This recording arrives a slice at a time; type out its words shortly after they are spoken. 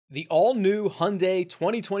The all-new Hyundai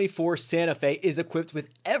 2024 Santa Fe is equipped with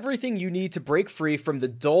everything you need to break free from the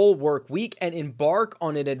dull work week and embark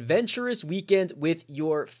on an adventurous weekend with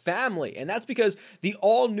your family. And that's because the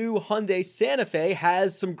all-new Hyundai Santa Fe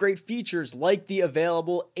has some great features like the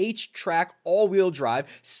available H-Track all-wheel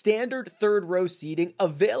drive, standard third-row seating,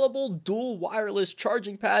 available dual wireless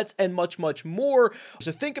charging pads, and much, much more.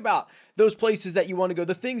 So think about those places that you want to go,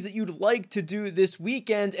 the things that you'd like to do this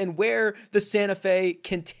weekend, and where the Santa Fe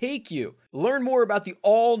can take you. Learn more about the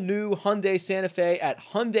all-new Hyundai Santa Fe at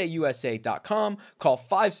HyundaiUSA.com. Call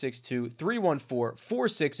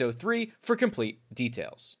 562-314-4603 for complete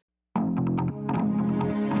details.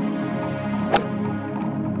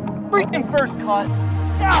 Freaking first cut.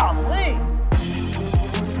 Golly.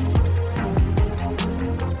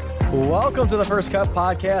 Welcome to the First Cut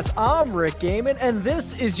Podcast. I'm Rick Gaiman, and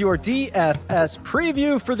this is your DFS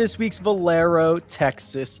preview for this week's Valero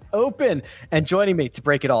Texas Open. And joining me to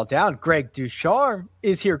break it all down, Greg Ducharme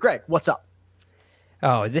is here. Greg, what's up?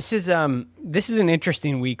 Oh, this is an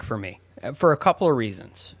interesting week for me for a couple of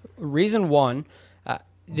reasons. Reason one,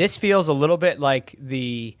 this feels a little bit like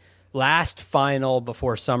the last final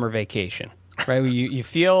before summer vacation. Right, I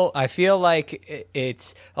feel like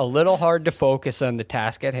it's a little hard to focus on the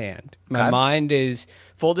task at hand. My mind is,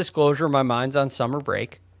 full disclosure, my mind's on summer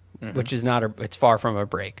break, which is it's far from a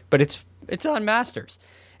break, but it's on Masters.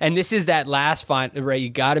 And this is that last final, right?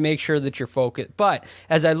 You got to make sure that you're focused. But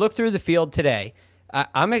as I look through the field today,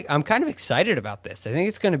 I'm kind of excited about this. I think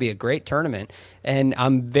it's going to be a great tournament, and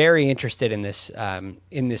I'm very interested in this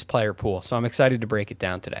player pool. So I'm excited to break it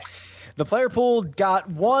down today. The player pool got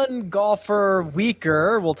one golfer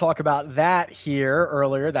weaker. We'll talk about that here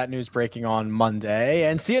earlier. That news breaking on Monday.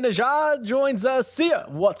 And Sia Najad joins us. Sia,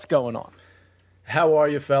 what's going on? How are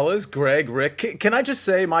you, fellas? Greg, Rick. Can I just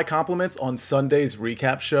say my compliments on Sunday's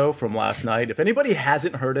recap show from last night? If anybody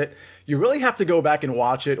hasn't heard it, you really have to go back and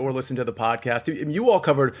watch it or listen to the podcast. You all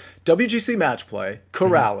covered WGC Match Play,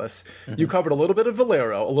 Corrales. You covered a little bit of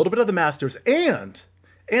Valero, a little bit of the Masters, and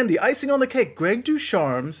the icing on the cake, Greg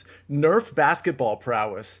Ducharme's Nerf basketball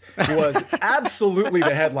prowess was absolutely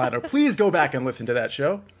the headliner. Please go back and listen to that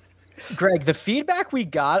show. Greg, the feedback we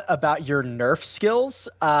got about your Nerf skills,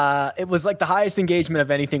 it was like the highest engagement of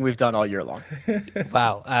anything we've done all year long.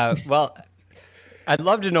 Wow. Well, I'd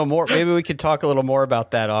love to know more. Maybe we could talk a little more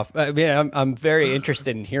about that off. I mean, I'm very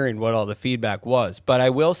interested in hearing what all the feedback was, but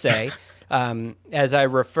I will say, as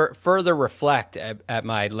I further reflect at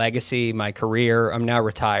my legacy, my career, I'm now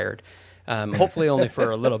retired, hopefully only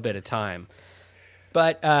for a little bit of time.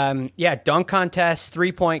 But dunk contest,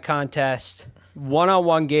 3-point contest,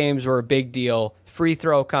 one-on-one games were a big deal. Free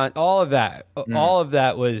throw all of that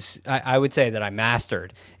was, I would say that I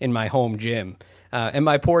mastered in my home gym. And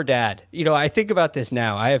my poor dad, I think about this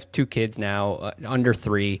now. I have 2 kids now, under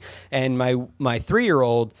 3, and my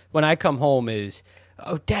 3-year-old, when I come home, is,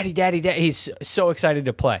 "Oh, daddy. He's so excited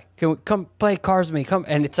to play. Come play cards with me. Come."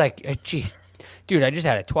 And it's like, geez, dude, I just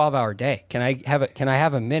had a 12-hour day. Can I have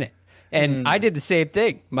a minute? And I did the same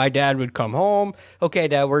thing. My dad would come home. "Okay,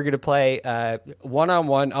 Dad, we're going to play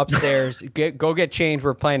one-on-one upstairs. Go get changed.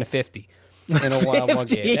 We're playing a 50 in a one-on-one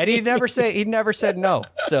game." And he'd never said no.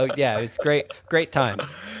 So yeah, it's great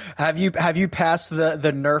times. Have you passed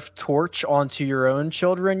the Nerf torch onto your own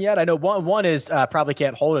children yet? I know one is probably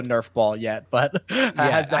can't hold a Nerf ball yet, but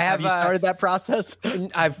have you started that process?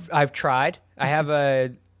 I've tried. I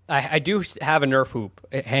do have a Nerf hoop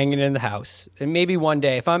hanging in the house, and maybe one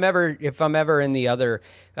day, if I'm ever in the other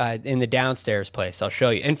in the downstairs place, I'll show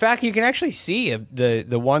you. In fact, you can actually see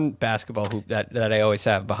the one basketball hoop that I always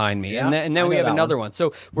have behind me, and then we have another one.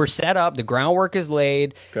 So we're set up, the groundwork is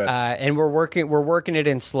laid, and we're working it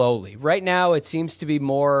in slowly. Right now, it seems to be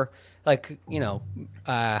more like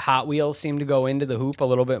Hot Wheels seem to go into the hoop a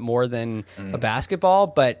little bit more than a basketball,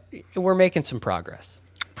 but we're making some progress.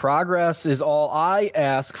 Progress is all I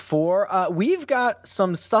ask for. We've got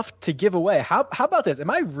some stuff to give away. How about this? Am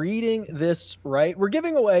I reading this right? We're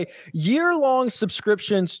giving away year-long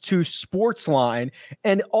subscriptions to Sportsline,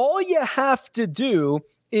 and all you have to do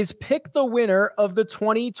is pick the winner of the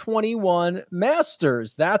 2021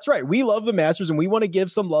 Masters. That's right. We love the Masters, and we want to give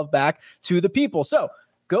some love back to the people. So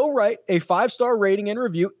go write a 5-star rating and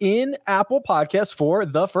review in Apple Podcasts for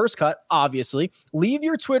The First Cut, obviously. Leave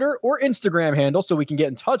your Twitter or Instagram handle so we can get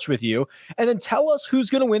in touch with you. And then tell us who's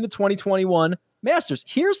going to win the 2021 Masters.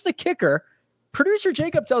 Here's the kicker. Producer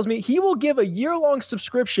Jacob tells me he will give a year-long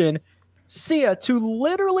subscription, Sia, to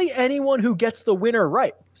literally anyone who gets the winner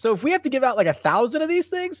right. So if we have to give out like 1,000 of these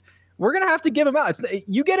things, we're going to have to give them out.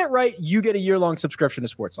 You get it right, you get a year-long subscription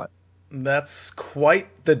to Sportsline. That's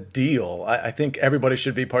quite the deal. I think everybody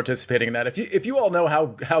should be participating in that. If you all know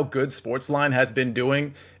how good Sportsline has been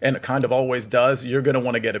doing, and it kind of always does, you're going to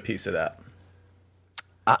want to get a piece of that.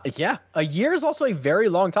 Yeah, a year is also a very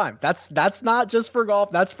long time. That's not just for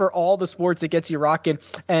golf. That's for all the sports. It gets you rocking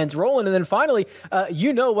and rolling. And then finally,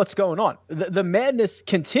 you know what's going on. The madness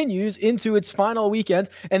continues into its final weekend,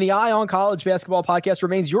 and the Eye on College Basketball podcast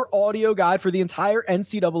remains your audio guide for the entire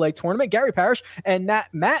NCAA tournament. Gary Parrish and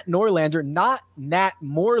Matt Norlander, not Nat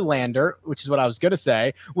Morlander, which is what I was going to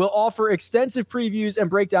say, will offer extensive previews and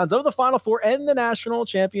breakdowns of the Final Four and the national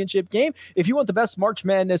championship game. If you want the best March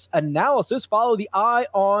Madness analysis, follow the Eye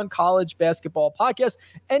on College Basketball podcast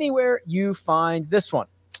anywhere you find this one.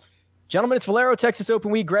 Gentlemen, it's Valero Texas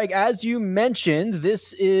Open Week. Greg, as you mentioned,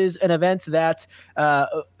 this is an event that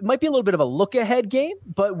might be a little bit of a look-ahead game,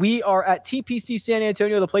 but we are at TPC San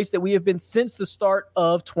Antonio, the place that we have been since the start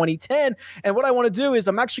of 2010. And what I want to do is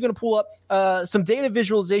I'm actually going to pull up some data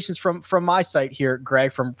visualizations from my site here,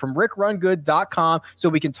 Greg, from rickrungood.com, so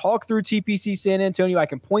we can talk through TPC San Antonio. I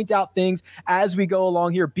can point out things as we go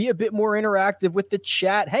along here, be a bit more interactive with the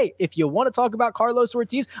chat. Hey, if you want to talk about Carlos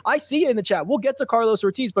Ortiz, I see it in the chat. We'll get to Carlos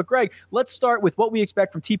Ortiz, but Greg, let's start with what we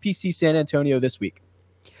expect from TPC San Antonio this week.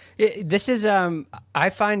 This is, I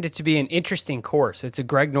find it to be an interesting course. It's a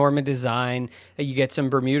Greg Norman design. You get some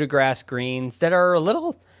Bermuda grass greens that are a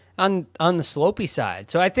little on the slopey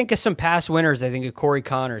side. So I think of some past winners. I think of Corey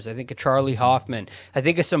Connors. I think of Charlie Hoffman. I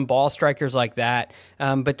think of some ball strikers like that.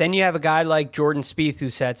 But then you have a guy like Jordan Spieth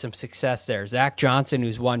who's had some success there. Zach Johnson,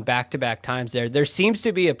 who's won back-to-back times there. There seems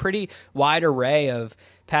to be a pretty wide array of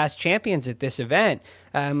past champions at this event.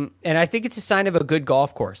 And I think it's a sign of a good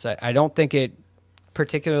golf course. I don't think it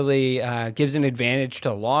particularly gives an advantage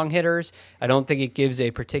to long hitters. I don't think it gives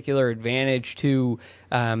a particular advantage to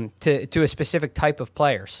a specific type of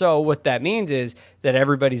player. So what that means is that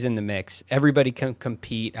everybody's in the mix. Everybody can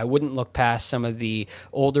compete. I wouldn't look past some of the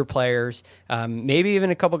older players, maybe even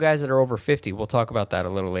a couple guys that are over 50. We'll talk about that a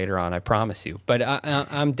little later on, I promise you. But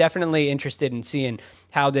I'm definitely interested in seeing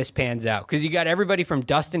how this pans out, because you got everybody from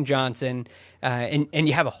Dustin Johnson, and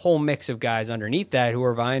you have a whole mix of guys underneath that who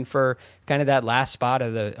are vying for kind of that last spot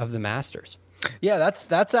of the Masters. Yeah,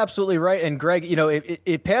 that's absolutely right. And Greg, you know,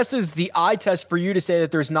 it passes the eye test for you to say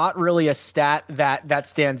that there's not really a stat that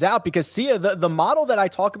stands out, because Sia, the model that I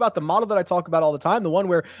talk about, all the time, the one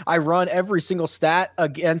where I run every single stat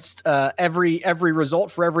against every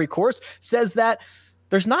result for every course, says that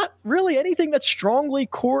there's not really anything that's strongly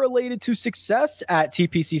correlated to success at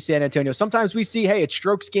TPC San Antonio. Sometimes we see, hey, it's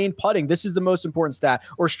strokes gained putting. This is the most important stat.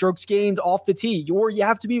 Or strokes gained off the tee. Or you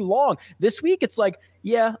have to be long. This week, it's like,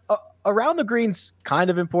 yeah, around the greens, kind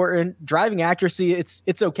of important. Driving accuracy,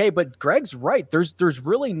 it's okay. But Greg's right. There's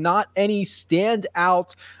really not any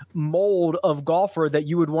standout mold of golfer that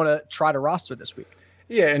you would want to try to roster this week.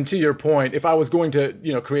 Yeah, and to your point, if I was going to,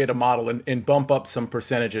 create a model and bump up some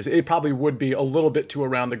percentages, it probably would be a little bit to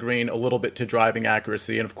around the green, a little bit to driving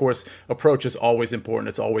accuracy. And of course, approach is always important.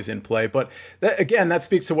 It's always in play. But that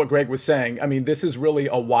speaks to what Greg was saying. I mean, this is really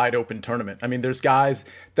a wide open tournament. I mean, there's guys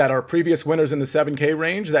that are previous winners in the 7K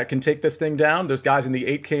range that can take this thing down. There's guys in the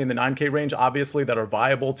 8K and the 9K range, obviously, that are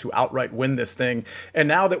viable to outright win this thing. And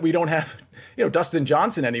now that we don't have Dustin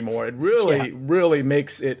Johnson anymore, it really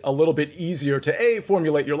makes it a little bit easier to A,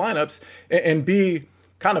 formulate your lineups, and B,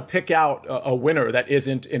 kind of pick out a winner that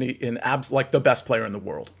isn't like the best player in the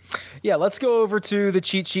world. Yeah, let's go over to the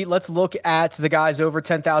cheat sheet. Let's look at the guys over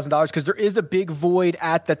 $10,000, because there is a big void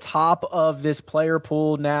at the top of this player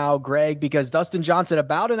pool now, Greg, because Dustin Johnson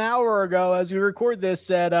about an hour ago, as we record this,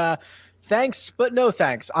 said, thanks, but no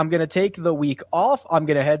thanks. I'm going to take the week off. I'm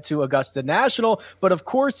going to head to Augusta National. But of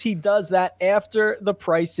course, he does that after the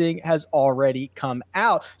pricing has already come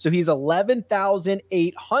out. So he's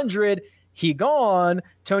 11,800. He gone.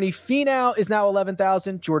 Tony Finau is now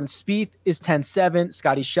 11,000. Jordan Spieth is 10,700.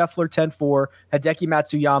 Scotty Scheffler 10,400. Hideki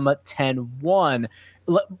Matsuyama 10,100.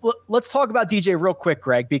 Let's talk about DJ real quick,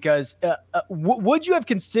 Greg, because would you have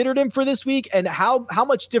considered him for this week? And how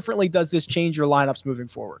much differently does this change your lineups moving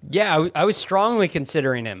forward? Yeah, I was strongly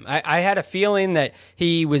considering him. I had a feeling that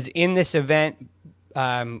he was in this event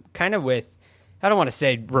kind of with, I don't want to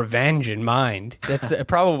say revenge in mind. That's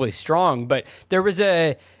probably strong, but there was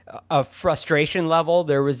a frustration level.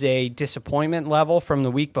 There was a disappointment level from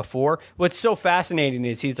the week before. What's so fascinating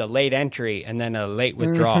is he's a late entry and then a late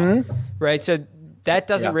withdrawal, right? So that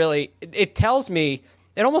doesn't really, it tells me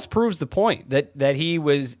it almost proves the point that he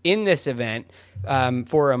was in this event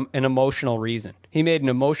for an emotional reason. He made an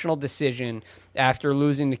emotional decision after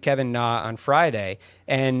losing to Kevin Na on Friday,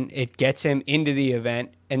 and it gets him into the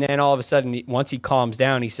event. And then all of a sudden, once he calms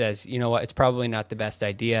down, he says, you know what, it's probably not the best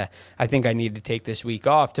idea. I think I need to take this week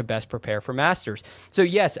off to best prepare for Masters. So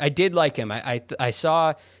yes, I did like him. I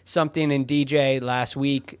saw something in DJ last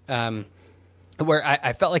week where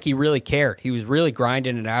I felt like he really cared. He was really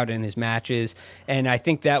grinding it out in his matches, and I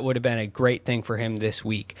think that would have been a great thing for him this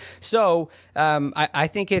week. So I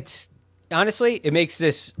think honestly, it makes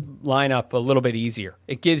this lineup a little bit easier.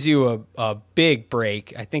 It gives you a big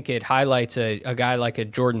break. I think it highlights a guy like a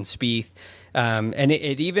Jordan Spieth, and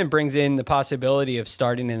it even brings in the possibility of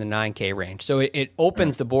starting in the 9K range. So it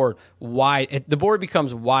opens the board wide. The board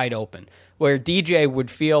becomes wide open, where DJ would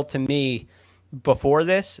feel to me before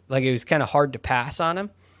this like it was kind of hard to pass on him.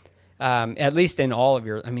 At least in all of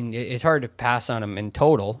it's hard to pass on him in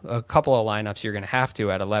total. A couple of lineups you're going to have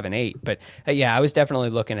to at 11-8. But yeah, I was definitely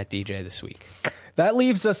looking at DJ this week. That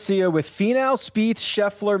leaves us, Sia, with Finau, Spieth,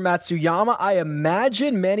 Scheffler, Matsuyama. I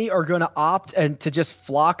imagine many are going to opt and to just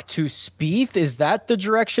flock to Spieth. Is that the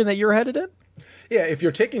direction that you're headed in? Yeah, if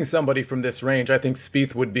you're taking somebody from this range, I think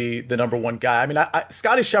Spieth would be the number one guy. I mean,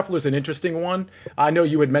 Scotty Scheffler's an interesting one. I know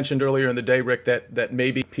you had mentioned earlier in the day, Rick, that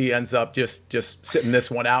maybe he ends up just sitting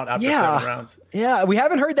this one out after 7 rounds. Yeah, we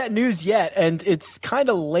haven't heard that news yet, and it's kind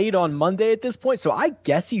of late on Monday at this point, so I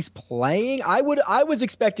guess he's playing. I was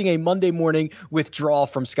expecting a Monday morning withdrawal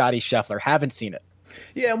from Scotty Scheffler. Haven't seen it.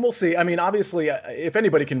 Yeah, and we'll see. I mean, obviously, if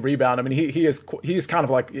anybody can rebound, I mean, he's kind of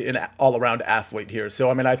like an all-around athlete here. So,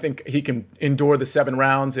 I mean, I think he can endure the 7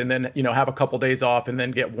 rounds and then, have a couple days off and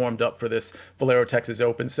then get warmed up for this Valero Texas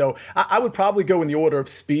Open. So, I would probably go in the order of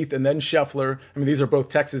Spieth and then Scheffler. I mean, these are both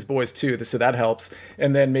Texas boys too, so that helps.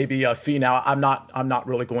 And then maybe Finau. I'm not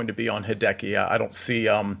really going to be on Hideki. I don't see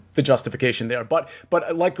the justification there. But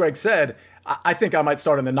like Greg said, I think I might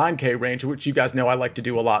start in the 9K range, which you guys know I like to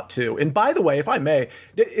do a lot too. And by the way, if I may,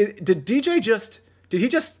 did DJ did he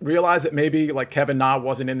just realize that maybe like Kevin Na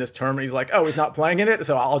wasn't in this tournament? He's like, oh, he's not playing in it,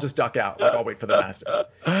 so I'll just duck out. Like I'll wait for the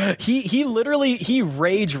Masters. He literally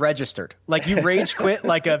rage registered. Like you rage quit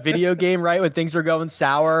like a video game, right? When things are going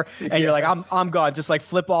sour and you're like, I'm gone. Just like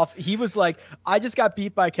flip off. He was like, I just got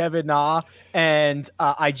beat by Kevin Na and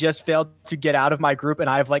I just failed to get out of my group and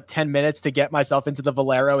I have like 10 minutes to get myself into the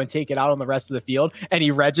Valero and take it out on the rest of the field. And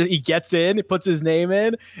he gets in, puts his name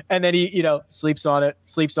in, and then he, sleeps on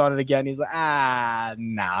it again. He's like,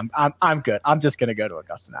 nah, I'm good. I'm just going to go to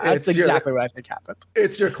Augusta now. That's exactly what I think happened.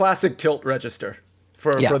 It's your classic tilt register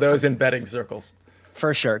for those in betting circles.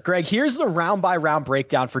 For sure. Greg, here's the round by round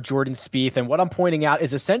breakdown for Jordan Spieth. And what I'm pointing out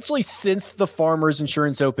is essentially since the Farmers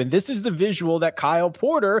Insurance Open, this is the visual that Kyle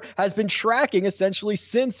Porter has been tracking essentially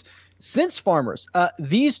since Farmers.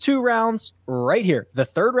 These 2 rounds right here, the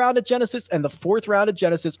 3rd round at Genesis and the 4th round at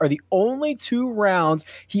Genesis, are the only 2 rounds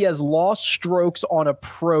he has lost strokes on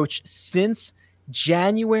approach since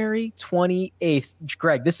January 28th.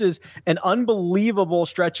 Greg, this is an unbelievable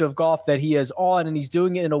stretch of golf that he is on, and he's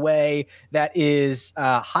doing it in a way that is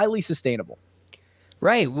highly sustainable.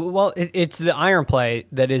 Right. Well, it's the iron play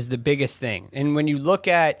that is the biggest thing. And when you look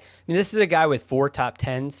at, this is a guy with 4 top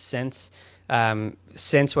 10s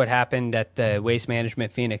since what happened at the Waste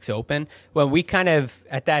Management Phoenix Open. Well, we kind of,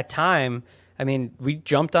 at that time, we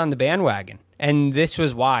jumped on the bandwagon. And this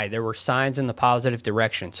was why there were signs in the positive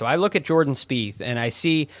direction. So I look at Jordan Spieth and I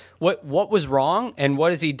see what was wrong and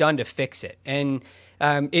what has he done to fix it. And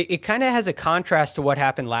it kind of has a contrast to what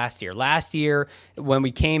happened last year. Last year, when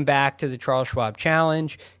we came back to the Charles Schwab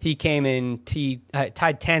Challenge, he came in, he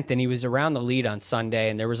tied 10th, and he was around the lead on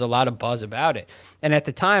Sunday, and there was a lot of buzz about it. And at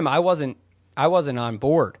the time, I wasn't on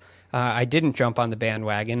board. I didn't jump on the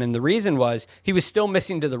bandwagon, and the reason was he was still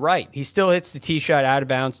missing to the right. He still hits the tee shot out of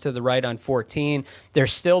bounds to the right on 14.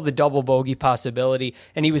 There's still the double bogey possibility,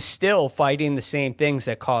 and he was still fighting the same things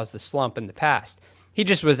that caused the slump in the past. He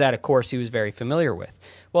just was at a course he was very familiar with.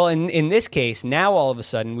 Well, in this case, now all of a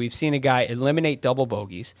sudden, we've seen a guy eliminate double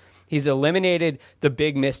bogeys. He's eliminated the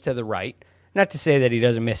big miss to the right. Not to say that he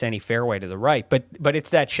doesn't miss any fairway to the right, but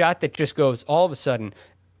it's that shot that just goes all of a sudden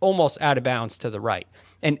almost out of bounds to the right.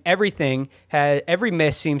 And every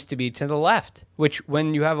miss seems to be to the left, which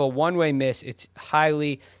when you have a one-way miss, it's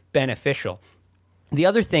highly beneficial. The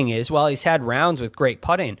other thing is, while he's had rounds with great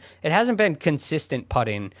putting, it hasn't been consistent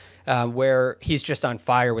putting where he's just on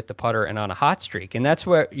fire with the putter and on a hot streak. And that's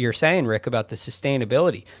what you're saying, Rick, about the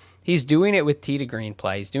sustainability. He's doing it with tee to green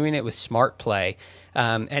play. He's doing it with smart play.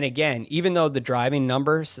 And again, even though the driving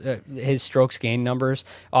numbers, his strokes gain numbers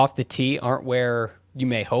off the tee aren't where you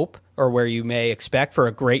may hope or where you may expect for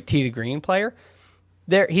a great tee to green player,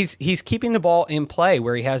 he's keeping the ball in play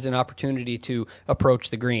where he has an opportunity to approach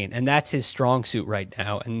the green, and that's his strong suit right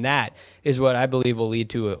now. And that is what I believe will lead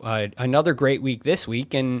to another great week this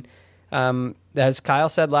week. And as Kyle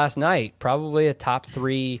said last night, probably a top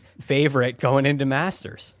 3 favorite going into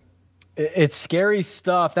Masters. It's scary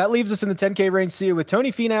stuff. That leaves us in the 10K range, Sia, with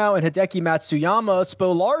Tony Finau and Hideki Matsuyama.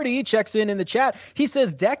 Spolardi checks in the chat. He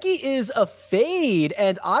says Hideki is a fade,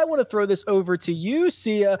 and I want to throw this over to you,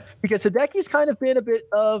 Sia, because Hideki's kind of been a bit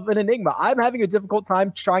of an enigma. I'm having a difficult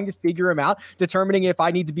time trying to figure him out, determining if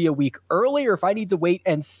I need to be a week early or if I need to wait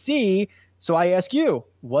and see. So I ask you,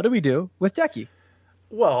 what do we do with Hideki?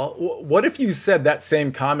 Well, what if you said that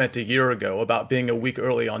same comment a year ago about being a week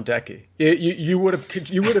early on Decky? You would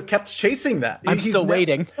have kept chasing that. I'm still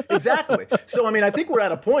waiting. Exactly. So, I mean, I think we're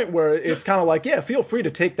at a point where it's kind of like, yeah, feel free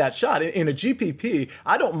to take that shot. In a GPP,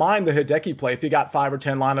 I don't mind the Hideki play. If you got 5 or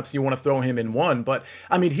 10 lineups, you want to throw him in one. But,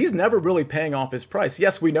 I mean, he's never really paying off his price.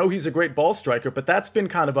 Yes, we know he's a great ball striker, but that's been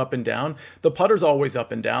kind of up and down. The putter's always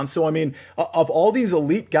up and down. So, I mean, of all these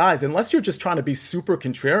elite guys, unless you're just trying to be super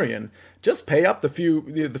contrarian, just pay up the few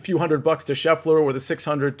 $100 to Scheffler or the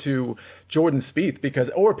 600 to Jordan Spieth,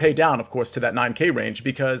 or pay down, of course, to that 9K range,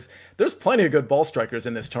 because there's plenty of good ball strikers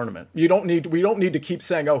in this tournament. We don't need to keep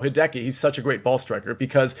saying, oh, Hideki, he's such a great ball striker,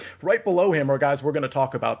 because right below him are guys we're going to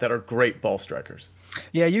talk about that are great ball strikers.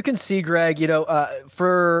 Yeah, you can see, Greg, there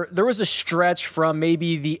was a stretch from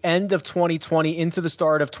maybe the end of 2020 into the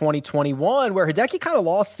start of 2021 where Hideki kind of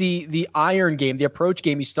lost the iron game, the approach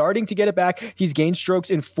game. He's starting to get it back. He's gained strokes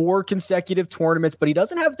in 4 consecutive tournaments, but he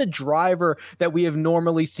doesn't have the driver that we have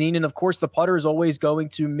normally seen. And of course, the putter is always going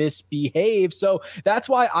to misbehave. So that's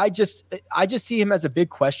why I just see him as a big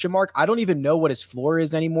question mark. I don't even know what his floor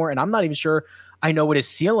is anymore, and I'm not even sure I know what his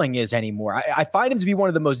ceiling is anymore. I find him to be one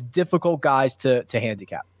of the most difficult guys to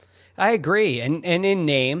handicap. I agree, and in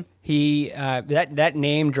name, he that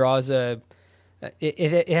name draws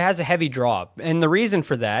it has a heavy draw, and the reason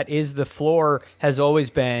for that is the floor has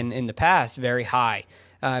always been in the past very high.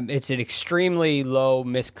 It's an extremely low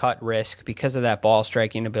miscut risk because of that ball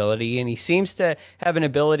striking ability, and he seems to have an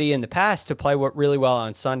ability in the past to play really well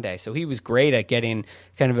on Sunday. So he was great at getting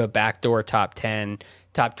kind of a backdoor top 10,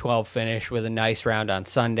 top 12 finish with a nice round on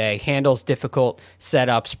Sunday, handles difficult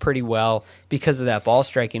setups pretty well because of that ball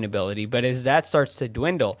striking ability. But as that starts to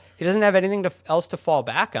dwindle, he doesn't have anything else to fall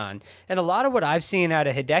back on. And a lot of what I've seen out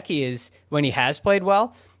of Hideki is when he has played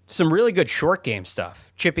well, some really good short game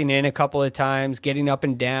stuff, chipping in a couple of times, getting up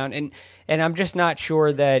and down. And I'm just not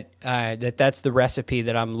sure that that's the recipe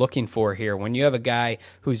that I'm looking for here. When you have a guy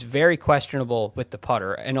who's very questionable with the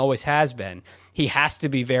putter and always has been, he has to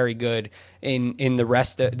be very good in the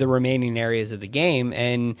rest of the remaining areas of the game.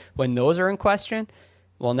 And when those are in question,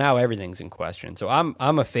 well, now everything's in question. So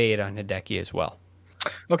I'm a fade on Hideki as well.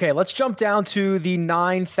 Okay, let's jump down to the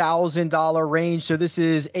 $9,000 range. So this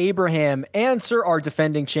is Abraham Answer, our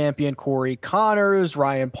defending champion, Corey Connors,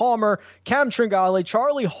 Ryan Palmer, Cam Tringale,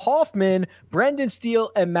 Charlie Hoffman, Brendan Steele,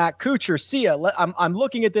 and Matt Kuchar. Sia, I'm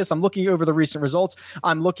looking at this. I'm looking over the recent results.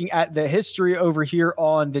 I'm looking at the history over here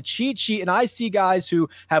on the cheat sheet, and I see guys who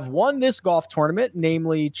have won this golf tournament,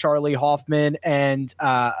 namely Charlie Hoffman and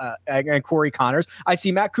Corey Connors. I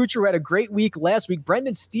see Matt Kuchar, who had a great week last week.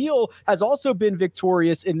 Brendan Steele has also been victorious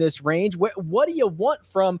in this range. What do you want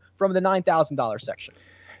from the $9,000 section?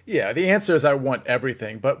 Yeah, the answer is I want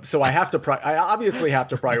everything, but so I obviously have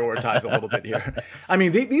to prioritize a little bit here. I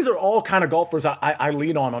mean, these are all kind of golfers I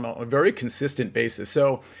lean on a very consistent basis.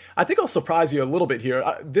 So I think I'll surprise you a little bit here.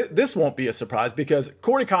 This won't be a surprise because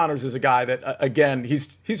Corey Connors is a guy that, again,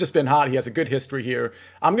 he's just been hot. He has a good history here.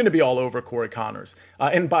 I'm going to be all over Corey Connors.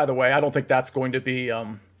 And by the way, I don't think that's going to be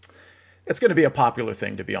it's going to be a popular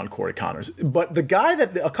thing to be on Corey Connors. But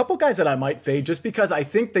a couple guys that I might fade just because I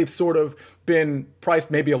think they've sort of been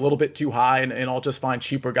priced maybe a little bit too high and I'll just find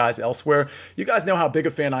cheaper guys elsewhere. You guys know how big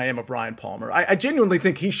a fan I am of Ryan Palmer. I genuinely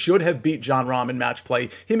think he should have beat Jon Rahm in match play.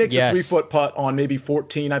 He makes a 3-foot putt on maybe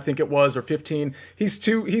 14, I think it was, or 15. He's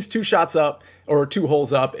two shots up or 2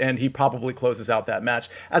 holes up, and he probably closes out that match.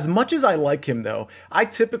 As much as I like him, though, I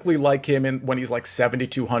typically like him when he's like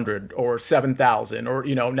 7,200 or 7,000, or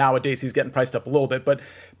nowadays he's getting priced up a little bit.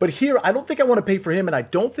 But here, I don't think I want to pay for him, and I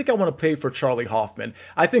don't think I want to pay for Charlie Hoffman.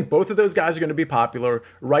 I think both of those guys are going to be popular,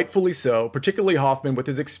 rightfully so, particularly Hoffman with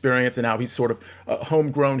his experience and how he's sort of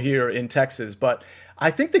homegrown here in Texas. But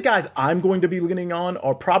I think the guys I'm going to be leaning on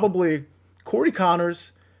are probably Corey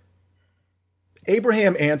Connors,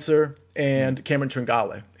 Abraham Answer, and Cameron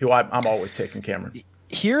Tringale, who I'm always taking Cameron.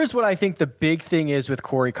 Here's what I think the big thing is with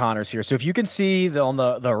Corey Connors here. So if you can see on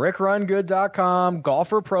the rickrungood.com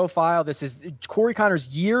golfer profile, this is Corey Connors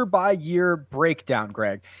year by year breakdown,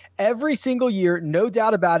 Greg. Every single year, no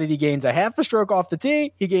doubt about it, he gains a half a stroke off the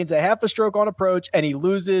tee, he gains a half a stroke on approach, and he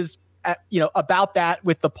loses about that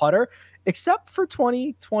with the putter. Except for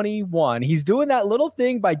 2021, he's doing that little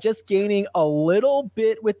thing by just gaining a little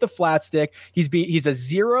bit with the flat stick. He's a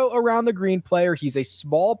 0 around the green player. He's a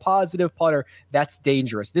small positive putter. That's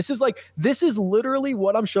dangerous. This is literally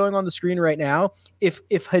what I'm showing on the screen right now. If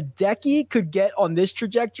Hideki could get on this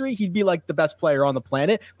trajectory, he'd be like the best player on the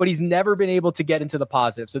planet, but he's never been able to get into the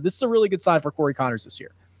positive. So this is a really good sign for Corey Connors this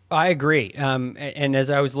year. I agree. And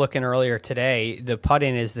as I was looking earlier today, the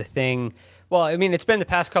putting is the thing. Well, I mean, it's been the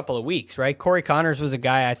past couple of weeks, right? Corey Connors was a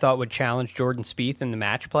guy I thought would challenge Jordan Spieth in the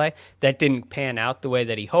match play. That didn't pan out the way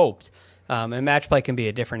that he hoped. And match play can be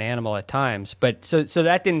a different animal at times. But so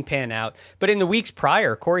that didn't pan out. But in the weeks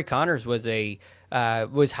prior, Corey Connors was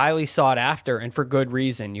highly sought after, and for good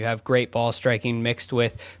reason. You have great ball striking mixed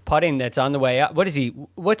with putting that's on the way up.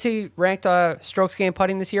 What's he ranked strokes gained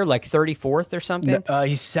putting this year? Like 34th or something?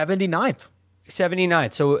 He's 79th.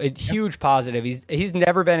 79. So a huge positive. He's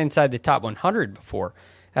never been inside the top 100 before,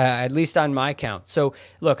 at least on my count. So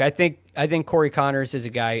look, I think Corey Connors is a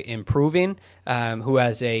guy improving, who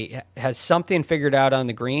has something figured out on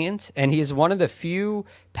the greens, and he is one of the few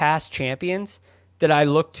past champions that I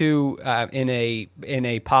look to in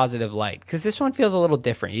a positive light, because this one feels a little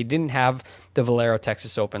different. He didn't have the Valero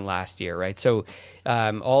Texas Open last year, right? So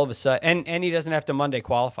all of a sudden, and he doesn't have to Monday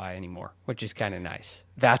qualify anymore, which is kind of nice.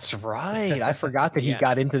 That's right. I forgot that he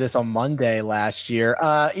got into this on Monday last year.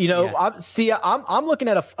 I'm looking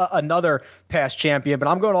at another past champion, but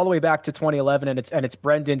I'm going all the way back to 2011, and it's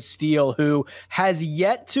Brendan Steele, who has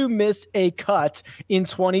yet to miss a cut in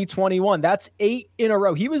 2021. That's 8 in a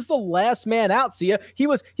row. He was the last man out. He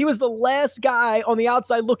was the last guy on the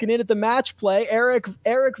outside looking in at the match play. Eric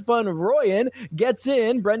Van Rooyen gets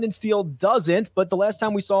in. Brendan Steele doesn't, but the last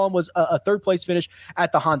time we saw him was a third place finish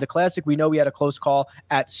at the Honda Classic. We know he had a close call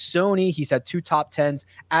at Sony. He's had 2 top 10s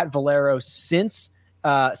at Valero since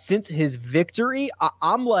his victory.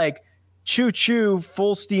 I'm like, choo-choo,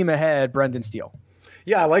 full steam ahead, Brendan Steele.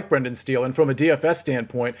 Yeah, I like Brendan Steele. And from a DFS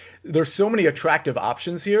standpoint, there's so many attractive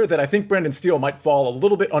options here that I think Brendan Steele might fall a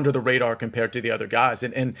little bit under the radar compared to the other guys.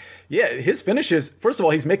 And yeah, his finishes, first of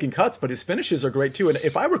all, he's making cuts, but his finishes are great too. And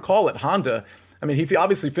if I recall at Honda, I mean, he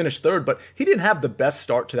obviously finished third, but he didn't have the best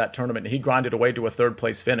start to that tournament. He grinded away to a third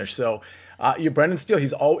place finish. So Brendan Steele,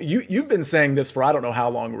 you've been saying this for I don't know how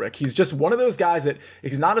long, Rick. He's just one of those guys that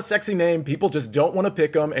he's not a sexy name. People just don't want to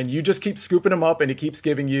pick him, and you just keep scooping him up, and he keeps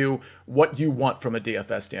giving you what you want from a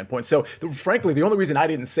DFS standpoint. So frankly, the only reason I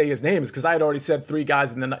didn't say his name is because I had already said 3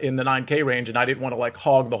 guys in the 9K range, and I didn't want to like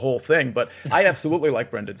hog the whole thing. But I absolutely like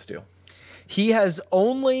Brendan Steele. He has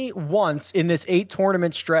only once in this 8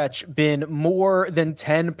 tournament stretch been more than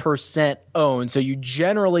 10% owned. So you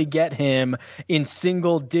generally get him in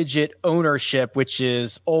single digit ownership, which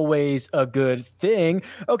is always a good thing.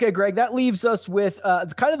 Okay, Greg, that leaves us with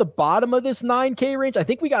kind of the bottom of this 9K range. I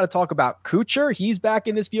think we got to talk about Kuchar. He's back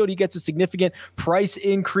in this field. He gets a significant price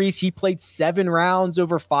increase. He played 7 rounds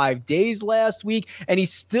over 5 days last week, and he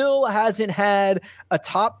still hasn't had a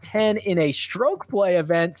top 10 in a stroke play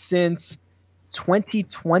event since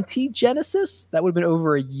 2020 Genesis. That would have been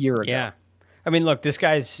over a year ago. Yeah. I mean, look, this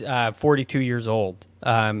guy's 42 years old.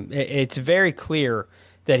 It's very clear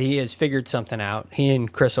that he has figured something out. He and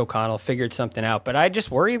Chris O'Connell figured something out. But I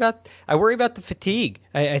just worry about the fatigue.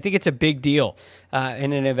 I think it's a big deal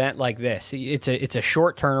in an event like this. It's a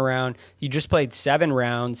short turnaround. He just played 7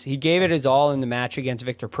 rounds. He gave it his all in the match against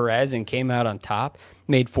Victor Perez and came out on top.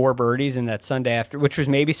 Made 4 birdies in that Sunday after, which was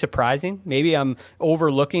maybe surprising. Maybe I'm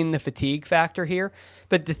overlooking the fatigue factor here.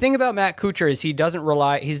 But the thing about Matt Kuchar is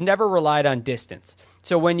he's never relied on distance.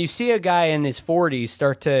 So when you see a guy in his 40s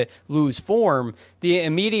start to lose form, the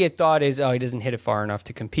immediate thought is, oh, he doesn't hit it far enough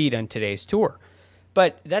to compete on today's tour.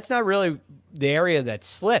 But that's not really the area that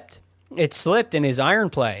slipped. It slipped in his iron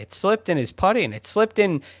play. It slipped in his putting. It slipped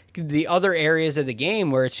in the other areas of the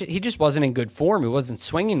game where he just wasn't in good form. He wasn't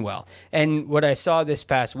swinging well. And what I saw this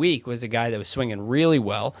past week was a guy that was swinging really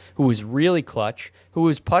well, who was really clutch, who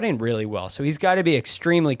was putting really well. So he's got to be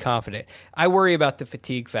extremely confident. I worry about the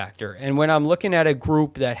fatigue factor. And when I'm looking at a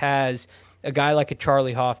group that has a guy like a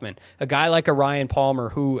Charlie Hoffman, a guy like a Ryan Palmer,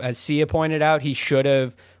 who, as Sia pointed out, he should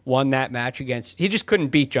have won that match against. He just couldn't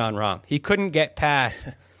beat Jon Rahm. He couldn't get past.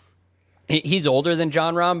 He's older than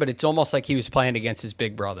Jon Rahm, but it's almost like he was playing against his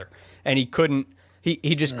big brother, and he couldn't.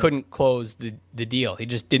 He just couldn't close the deal. He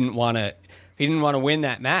just didn't want to. He didn't want to win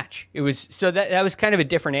that match. It was so that was kind of a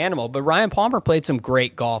different animal. But Ryan Palmer played some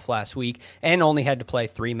great golf last week and only had to play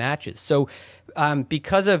 3 matches. So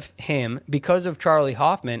because of him, because of Charlie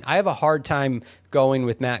Hoffman, I have a hard time going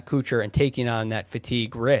with Matt Kuchar and taking on that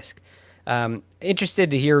fatigue risk. Interested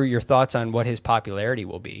to hear your thoughts on what his popularity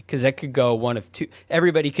will be, because that could go one of two.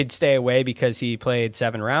 Everybody could stay away because he played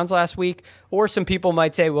 7 rounds last week, or some people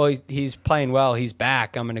might say, well, he's playing well, he's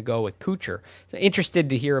back, I'm going to go with Kuchar. So interested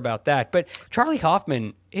to hear about that. But Charlie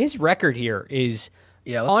Hoffman, his record here is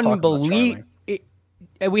unbelievable.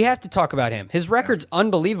 We have to talk about him. His record's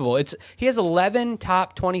unbelievable. He has 11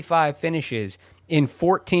 top 25 finishes in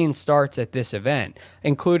 14 starts at this event,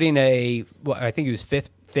 including I think he was fifth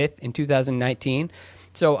in 2019.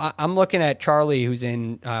 So I'm looking at Charlie, who's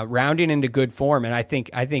in rounding into good form, and I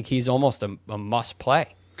think he's almost a must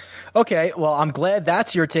play. Okay, well, I'm glad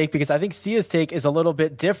that's your take, because I think Sia's take is a little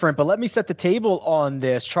bit different. But let me set the table on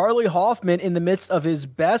this. Charlie Hoffman, in the midst of his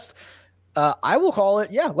best, I will call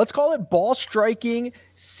it, let's call it ball striking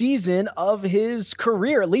season of his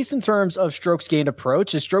career, at least in terms of strokes gained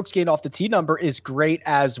approach. His strokes gained off the tee number is great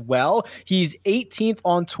as well. He's 18th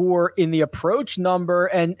on tour in the approach number,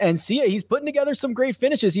 and Sia, he's putting together some great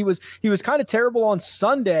finishes. He was kind of terrible on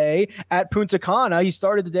Sunday at Punta Cana. He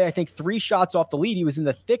started the day, I think, 3 shots off the lead. He was in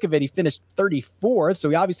the thick of it. He finished 34th, so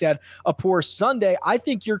he obviously had a poor Sunday. I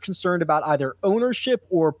think you're concerned about either ownership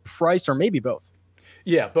or price, or maybe both.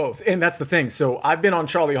 Yeah, both. And that's the thing. So I've been on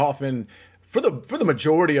Charlie Hoffman for the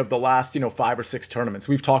majority of the last, 5 or 6 tournaments.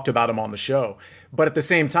 We've talked about him on the show. But at the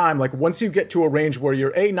same time, like, once you get to a range where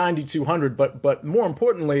you're 9,200, but more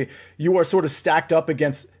importantly, you are sort of stacked up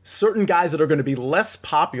against certain guys that are going to be less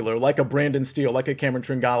popular, like a Brandon Steele, like a Cameron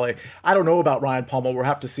Tringale. I don't know about Ryan Palmer. We'll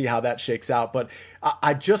have to see how that shakes out. But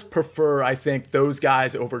I just prefer, I think, those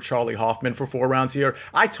guys over Charlie Hoffman for 4 rounds here.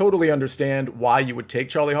 I totally understand why you would take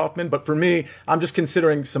Charlie Hoffman, but for me, I'm just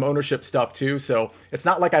considering some ownership stuff too. So it's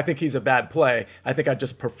not like I think he's a bad play. I think I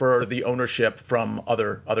just prefer the ownership from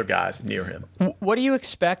other guys near him. What do you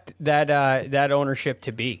expect that ownership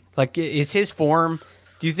to be? Like, is his form?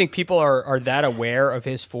 Do you think people are that aware of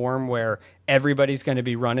his form where everybody's going to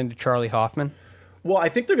be running to Charlie Hoffman? Well, I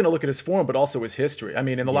think they're going to look at his form, but also his history. I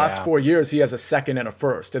mean, in the last 4 years, he has a 2nd and a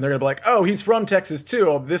 1st. And they're going to be like, oh, he's from Texas too.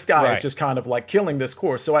 Oh, this guy is just kind of like killing this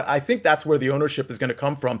course. So I think that's where the ownership is going to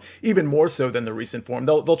come from, even more so than the recent form.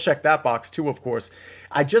 They'll check that box too, of course.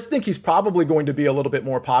 I just think he's probably going to be a little bit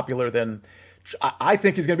more popular than, I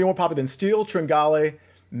think he's going to be more popular than Steele, Tringale,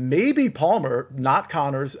 maybe Palmer, not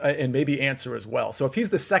Connors, and maybe Answer as well. So if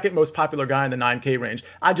he's the 2nd most popular guy in the 9K range,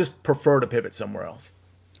 I just prefer to pivot somewhere else.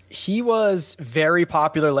 He was very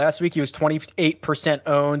popular last week. He was 28%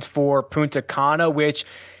 owned for Punta Cana, which,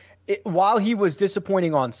 while he was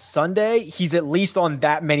disappointing on Sunday, he's at least on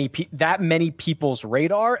that many people's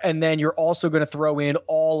radar. And then you're also going to throw in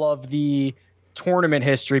all of the tournament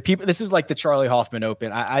history. This is like the Charlie Hoffman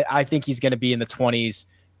Open. I think he's going to be in the 20s.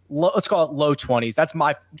 Let's call it low 20s. That's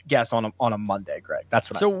my guess on a Monday, Greg.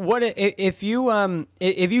 That's what. So what if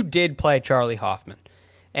you did play Charlie Hoffman?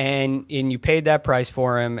 And you paid that price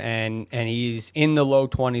for him, and he's in the low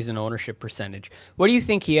 20s in ownership percentage. What do you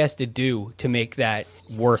think he has to do to make that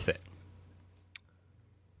worth it?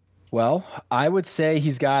 Well, I would say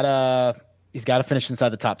he's got to finish inside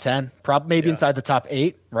the top 10, maybe inside the top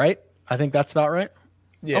 8, right? I think that's about right.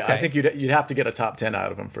 Yeah, okay. I think you'd have to get a top 10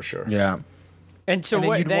 out of him for sure. Yeah. And so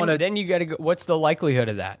then you got to go. What's the likelihood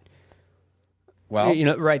of that? Well,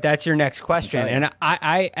 right. That's your next question, and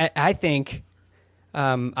I think.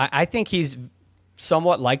 I think he's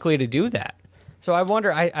somewhat likely to do that. So I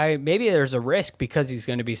wonder, maybe there's a risk because he's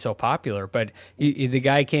going to be so popular. But the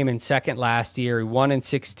guy came in 2nd last year. He won in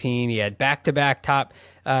 16. He had back-to-back top,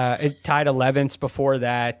 tied 11th before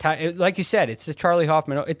that. Like you said, it's the Charlie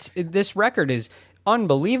Hoffman. This record is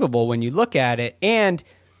unbelievable when you look at it, and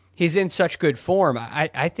he's in such good form.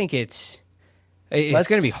 I think it's going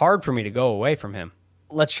to be hard for me to go away from him.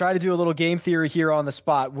 Let's try to do a little game theory here on the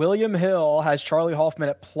spot. William Hill has Charlie Hoffman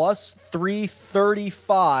at plus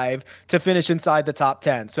 335 to finish inside the top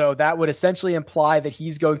 10. So that would essentially imply that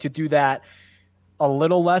he's going to do that a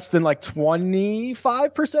little less than like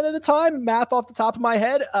 25% of the time, math off the top of my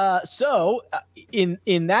head. So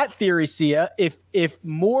in that theory, Sia, if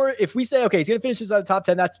we say, okay, he's going to finish inside the top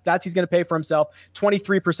 10, that's he's going to pay for himself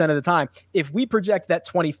 23% of the time. If we project that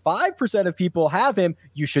 25% of people have him,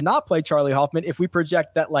 you should not play Charlie Hoffman. If we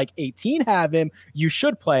project that like 18 have him, you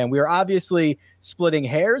should play him. We are obviously splitting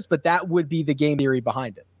hairs, but that would be the game theory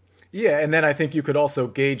behind it. Yeah, and then I think you could also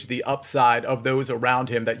gauge the upside of those around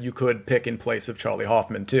him that you could pick in place of Charlie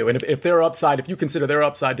Hoffman too. And if their upside, if you consider their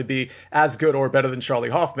upside to be as good or better than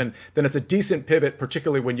Charlie Hoffman, then it's a decent pivot,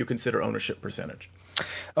 particularly when you consider ownership percentage.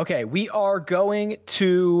 Okay, we are going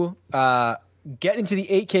to get into the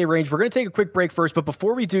 8K range. We're going to take a quick break first, but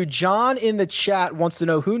before we do, John in the chat wants to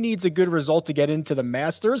know who needs a good result to get into the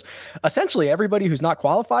Masters. Essentially everybody who's not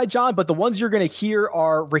qualified, John, but the ones you're going to hear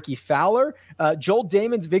are Ricky Fowler. Joel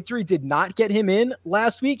Damon's victory did not get him in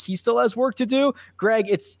last week. He still has work to do. Greg,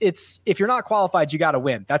 it's if you're not qualified, you got to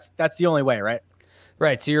win. That's the only way, right?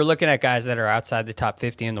 Right, so you're looking at guys that are outside the top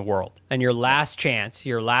 50 in the world, and your last chance,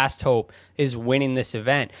 your last hope is winning this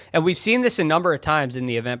event. And we've seen this a number of times in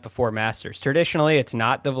the event before Masters. Traditionally, it's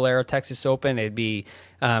not the Valero Texas Open. It'd be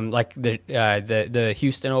like the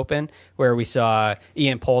Houston Open, where we saw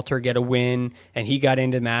Ian Poulter get a win, and he got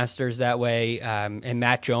into Masters that way. And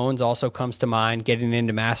Matt Jones also comes to mind, getting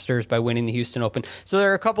into Masters by winning the Houston Open. So there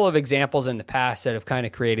are a couple of examples in the past that have kind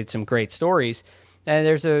of created some great stories. And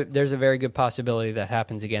there's a very good possibility that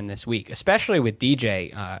happens again this week, especially with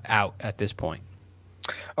DJ out at this point.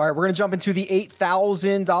 All right, we're going to jump into the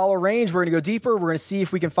 $8,000 range. We're going to go deeper. We're going to see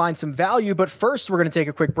if we can find some value. But first, we're going to take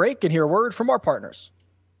a quick break and hear a word from our partners.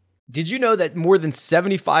 Did you know that more than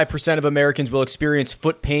 75% of Americans will experience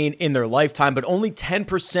foot pain in their lifetime, but only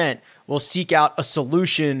 10% will seek out a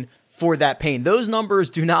solution for that pain? Those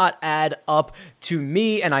numbers do not add up to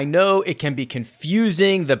me, and I know it can be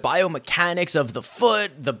confusing, the biomechanics of the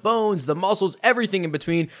foot, the bones, the muscles, everything in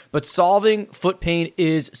between, but solving foot pain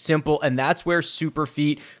is simple, and that's where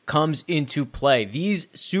Superfeet comes into play. These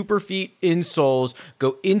Superfeet insoles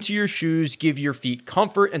go into your shoes, give your feet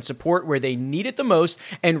comfort and support where they need it the most,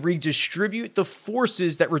 and redistribute the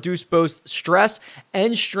forces that reduce both stress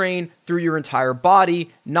and strain through your entire body,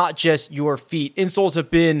 not just your feet. Insoles have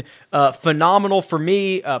been phenomenal for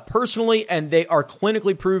me personally, and they are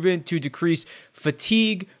clinically proven to decrease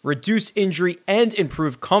fatigue, reduce injury, and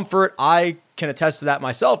improve comfort. I can attest to that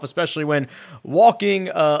myself, especially when walking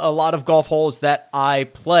a lot of golf holes that I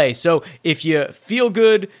play. So if you feel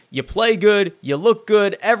good, you play good, you look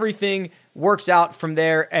good, everything works out from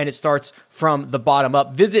there, and it starts from the bottom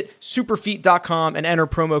up. Visit superfeet.com and enter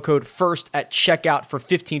promo code FIRST at checkout for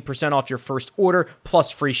 15% off your first order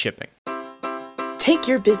plus free shipping. Take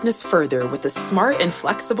your business further with the smart and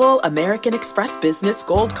flexible American Express Business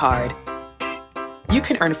Gold Card. You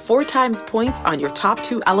can earn 4 times points on your top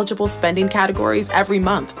 2 eligible spending categories every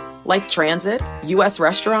month, like transit, U.S.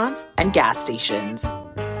 restaurants, and gas stations.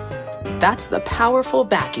 That's the powerful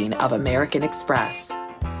backing of American Express.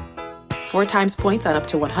 4 times points on up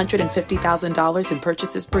to $150,000 in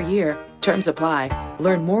purchases per year. Terms apply.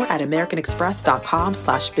 Learn more at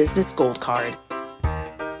americanexpress.com/businessgoldcard.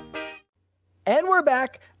 And we're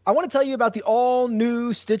back. I want to tell you about the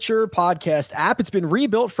all-new Stitcher podcast app. It's been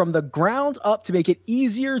rebuilt from the ground up to make it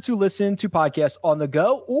easier to listen to podcasts on the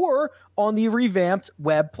go or on the revamped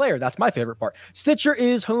web player. That's my favorite part. Stitcher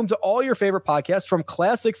is home to all your favorite podcasts, from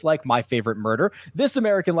classics like My Favorite Murder, This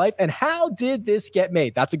American Life, and How Did This Get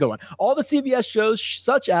Made? That's a good one. All the CBS shows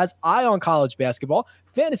such as Eye on College Basketball,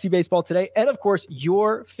 Fantasy Baseball Today, and of course,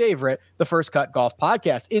 your favorite, the First Cut Golf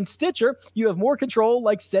Podcast. In Stitcher, you have more control,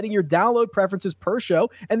 like setting your download preferences per show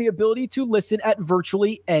and the ability to listen at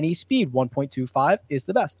virtually any speed. 1.25 is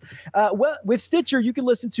the best. Well, with Stitcher, you can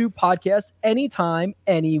listen to podcasts anytime,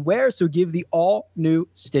 anywhere. So give the all-new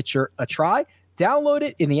Stitcher a try. Download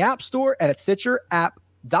it in the App Store and at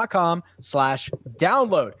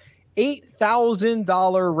StitcherApp.com/download.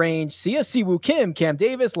 $8,000 range. Sia Siwoo Kim, Cam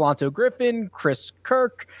Davis, Lonto Griffin, Chris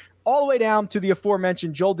Kirk, all the way down to the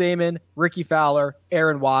aforementioned Joel Damon, Ricky Fowler,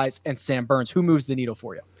 Aaron Wise, and Sam Burns. Who moves the needle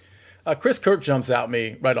for you? Chris Kirk jumps out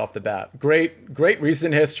me right off the bat. Great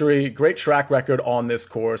recent history, great track record on this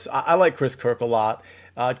course. I like Chris Kirk a lot.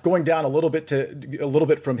 Going down a little bit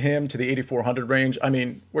from him to the 8,400 range. I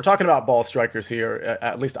mean, we're talking about ball strikers here.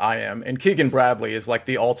 At least I am. And Keegan Bradley is like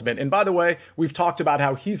the ultimate. And by the way, we've talked about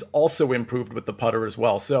how he's also improved with the putter as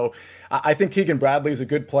well. So I think Keegan Bradley is a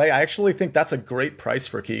good play. I actually think that's a great price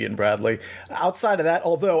for Keegan Bradley. Outside of that,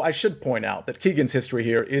 although I should point out that Keegan's history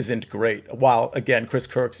here isn't great, while again Chris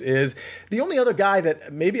Kirk's is. The only other guy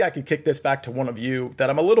that maybe I could kick this back to one of you that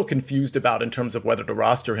I'm a little confused about in terms of whether to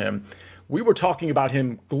roster him. We were talking about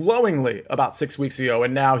him glowingly about 6 weeks ago,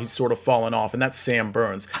 and now he's sort of fallen off, and that's Sam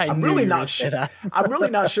Burns. I'm really not sure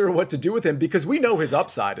what to do with him, because we know his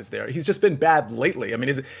upside is there. He's just been bad lately. I mean,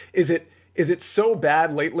 is it so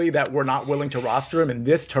bad lately that we're not willing to roster him in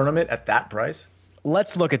this tournament at that price?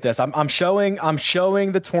 Let's look at this. I'm showing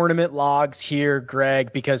the tournament logs here,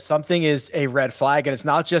 Greg, because something is a red flag, and it's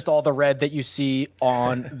not just all the red that you see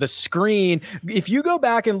on the screen. If you go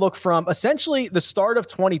back and look from essentially the start of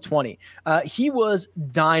 2020, he was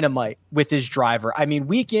dynamite with his driver. I mean,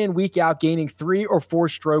 week in, week out, gaining 3 or 4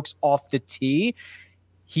 strokes off the tee.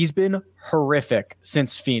 He's been horrific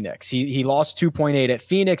since Phoenix. He lost 2.8 at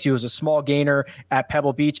Phoenix. He was a small gainer at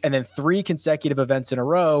Pebble Beach. And then 3 consecutive events in a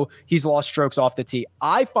row, he's lost strokes off the tee.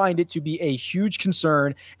 I find it to be a huge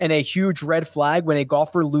concern and a huge red flag when a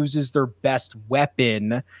golfer loses their best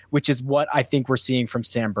weapon, which is what I think we're seeing from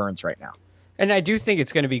Sam Burns right now. And I do think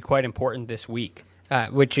it's going to be quite important this week.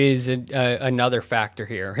 Which is another factor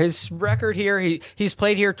here. His record here, he's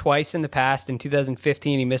played here twice in the past. In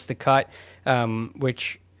 2015, he missed the cut,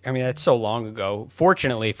 which, I mean, that's so long ago.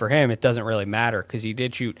 Fortunately for him, it doesn't really matter because he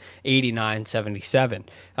did shoot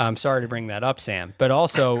 89.77. Sorry to bring that up, Sam. But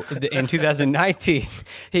also, in 2019,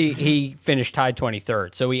 he finished tied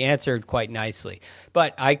 23rd, so he answered quite nicely.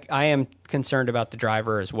 But I am concerned about the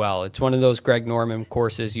driver as well. It's one of those Greg Norman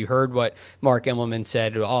courses. You heard what Mark Immelman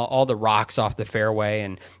said, all the rocks off the fairway,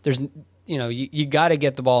 and there's, you got to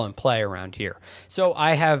get the ball in play around here. So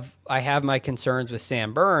I have my concerns with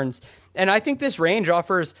Sam Burns, and I think this range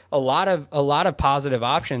offers a lot of positive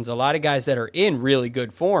options. A lot of guys that are in really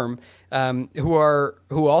good form,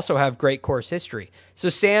 who also have great course history. So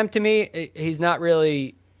Sam, to me, he's not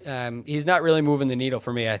really moving the needle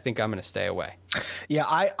for me. I think I'm going to stay away. Yeah,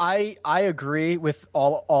 I agree with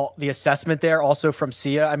all the assessment there. Also from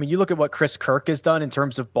Sia, I mean, you look at what Chris Kirk has done in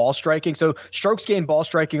terms of ball striking. So strokes gained ball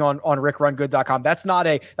striking on rickrungood.com. That's not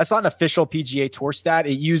an official PGA Tour stat.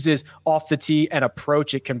 It uses off the tee and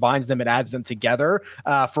approach. It combines them and adds them together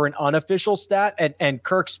for an unofficial stat. And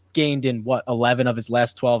Kirk's gained in 11 of his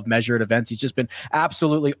last 12 measured events. He's just been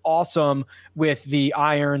absolutely awesome with the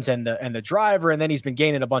irons and the driver, and then he's been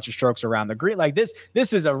gaining a bunch of strokes around the green. Like this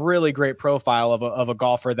is a really great profile of a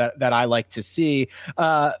golfer that I like to see.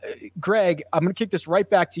 Greg, I'm going to kick this right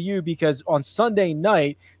back to you because on Sunday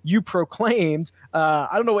night you proclaimed, I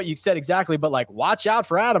don't know what you said exactly, but like, watch out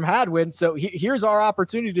for Adam Hadwin. So here's our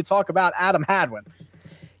opportunity to talk about Adam Hadwin.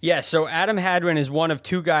 Yeah, so Adam Hadwin is one of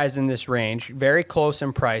 2 guys in this range, very close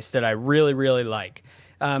in price, that I really, really like.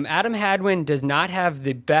 Adam Hadwin does not have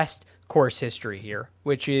the best course history here,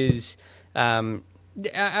 which is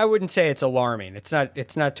I wouldn't say it's alarming. It's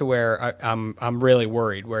not to where I'm really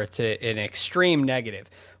worried, where it's an extreme negative.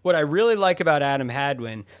 What I really like about Adam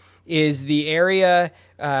Hadwin is the area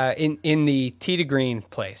in the tee to green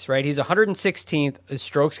place, right? He's 116th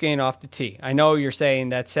strokes gained off the tee. I know you're saying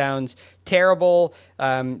that sounds terrible.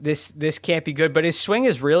 This can't be good, but his swing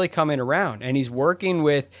is really coming around, and he's working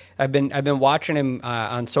with. I've been watching him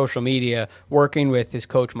on social media, working with his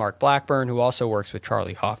coach Mark Blackburn, who also works with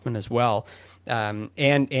Charlie Hoffman as well.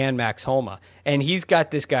 And Max Homa, and he's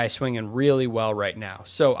got this guy swinging really well right now.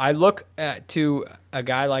 So I look to a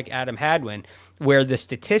guy like Adam Hadwin, where the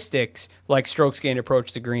statistics, like strokes gained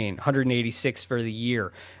approach the green, 186 for the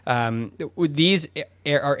year. These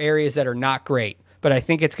are areas that are not great, but I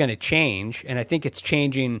think it's going to change, and I think it's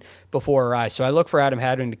changing before our eyes. So I look for Adam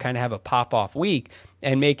Hadwin to kind of have a pop-off week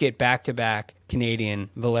and make it back-to-back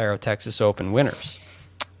Canadian Valero Texas Open winners.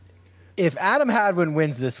 If Adam Hadwin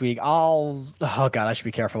wins this week, I should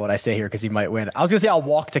be careful what I say here because he might win. I was going to say I'll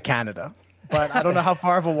walk to Canada, but I don't know how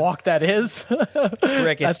far of a walk that is.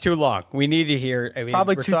 Rick, it's too long. We need to hear. I mean,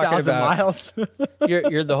 probably 2,000 miles.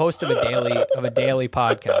 you're the host of a daily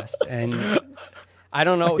podcast, and I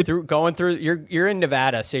don't know, you're in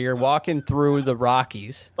Nevada, so you're walking through the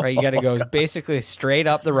Rockies, right? You got to go basically straight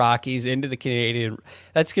up the Rockies into the Canadian.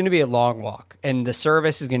 That's going to be a long walk, and the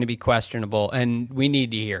service is going to be questionable, and we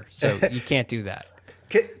need to hear, so you can't do that.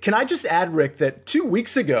 Can I just add, Rick, that 2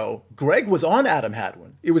 weeks ago, Greg was on Adam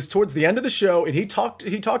Hadwin. It was towards the end of the show, and he talked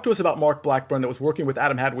to us about Mark Blackburn that was working with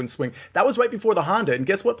Adam Hadwin's swing. That was right before the Honda, and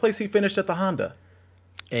guess what place he finished at the Honda?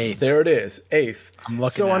 8th. There it is, 8th. I'm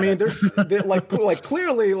looking. So I mean, there's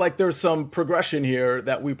clearly there's some progression here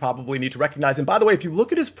that we probably need to recognize. And by the way, if you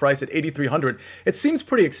look at his price at 8,300, it seems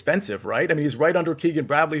pretty expensive, right? I mean, he's right under Keegan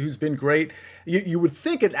Bradley, who's been great. You would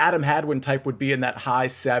think an Adam Hadwin type would be in that high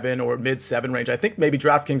 7 or mid 7 range. I think maybe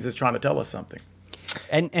DraftKings is trying to tell us something.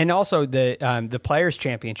 And also the Players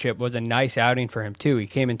Championship was a nice outing for him too. He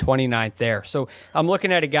came in 29th there. So I'm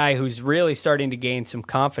looking at a guy who's really starting to gain some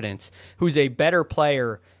confidence, who's a better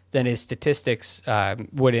player than his statistics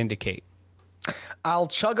would indicate. I'll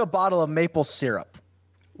chug a bottle of maple syrup.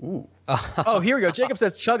 Ooh. Oh, here we go. Jacob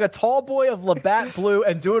says, chug a tall boy of Labatt Blue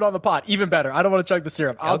and do it on the pot. Even better. I don't want to chug the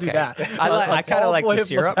syrup. I'll do that. I kind of like the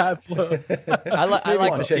syrup. I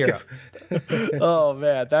like the syrup. Oh,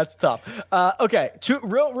 man, that's tough. Okay,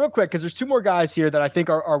 real quick, because there's two more guys here that I think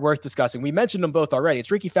are worth discussing. We mentioned them both already.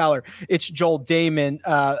 It's Ricky Fowler. It's Joel Damon.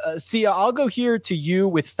 Sia, I'll go here to you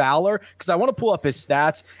with Fowler because I want to pull up his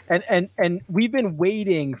stats. And we've been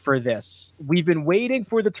waiting for this. We've been waiting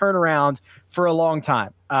for the turnaround for a long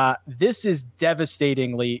time. This is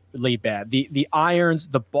devastatingly bad. The irons,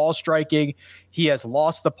 the ball striking. He has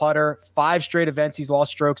lost the putter. 5 straight events he's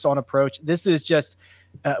lost strokes on approach. This is just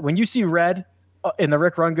when you see red in the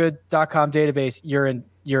rickrungood.com database, you're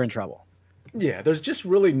in trouble. Yeah, there's just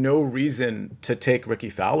really no reason to take Ricky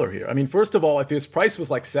Fowler here. I mean, first of all, if his price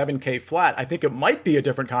was like $7K flat, I think it might be a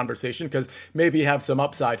different conversation because maybe you have some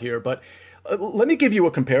upside here. But let me give you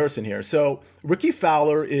a comparison here. So Ricky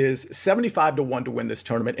Fowler is 75-1 to win this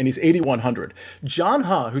tournament, and he's 8,100. John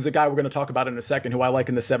Huh, who's a guy we're going to talk about in a second, who I like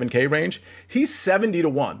in the 7K range, he's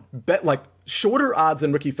 70-1. Bet like shorter odds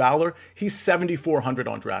than Ricky Fowler. He's 7,400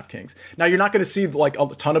 on DraftKings. Now you're not going to see like a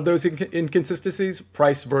ton of those inconsistencies,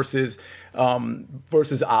 price versus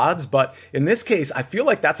odds, but in this case, I feel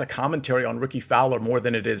like that's a commentary on Ricky Fowler more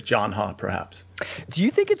than it is John Huh, perhaps. Do you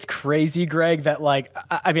think it's crazy, Greg, that like,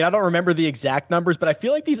 I mean, I don't remember the exact numbers, but I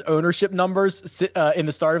feel like these ownership numbers in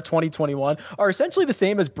the start of 2021 are essentially the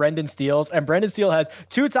same as Brendan Steele's, and Brendan Steele has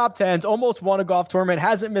 2 top 10s, almost won a golf tournament,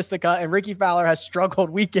 hasn't missed a cut, and Ricky Fowler has struggled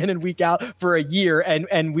week in and week out for a year,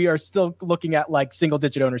 and we are still looking at like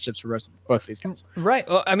single-digit ownerships for both of these guys. Right.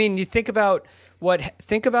 Well, I mean, you think about what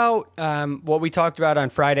we talked about on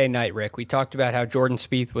Friday night, Rick. We talked about how Jordan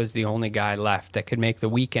Spieth was the only guy left that could make the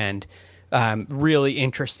weekend really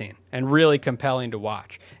interesting and really compelling to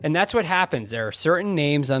watch. And that's what happens. There are certain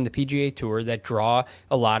names on the PGA Tour that draw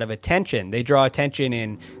a lot of attention. They draw attention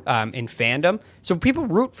in fandom. So people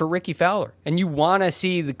root for Ricky Fowler, and you want to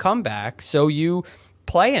see the comeback, so you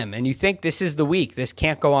play him, and you think this is the week. This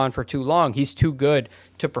can't go on for too long. He's too good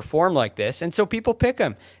to perform like this, and so people pick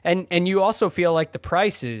him. And you also feel like the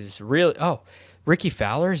price is really, Ricky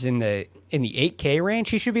Fowler's in the 8K range.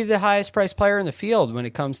 He should be the highest priced player in the field when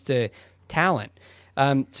it comes to talent.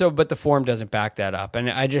 But the form doesn't back that up, and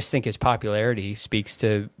I just think his popularity speaks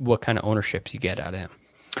to what kind of ownerships you get out of him.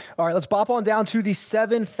 All right, let's bop on down to the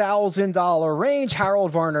 $7,000 range.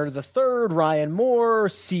 Harold Varner III, Ryan Moore,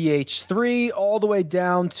 CH3, all the way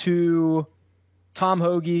down to Tom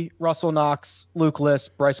Hoagie, Russell Knox, Luke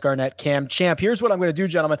List, Bryce Garnett, Cam Champ. Here's what I'm going to do,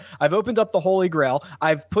 gentlemen. I've opened up the Holy Grail.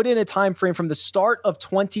 I've put in a time frame from the start of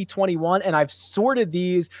 2021, and I've sorted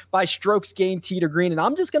these by strokes gained tee to green. And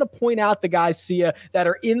I'm just going to point out the guys, Sia, that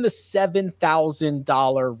are in the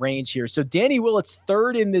 $7,000 range here. So Danny Willett's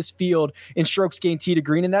third in this field in strokes gained tee to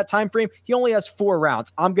green in that time frame. He only has 4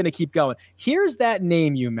 rounds. I'm going to keep going. Here's that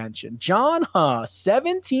name you mentioned, John Huh,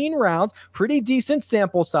 17 rounds, pretty decent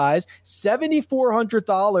sample size, $7,400.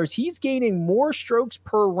 He's gaining more strokes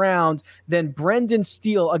per round than Brendan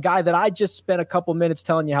Steele, a guy that I just spent a couple minutes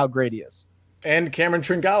telling you how great he is. And Cameron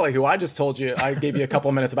Tringali, who I just told you, I gave you a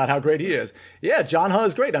couple minutes about how great he is. Yeah, John Huh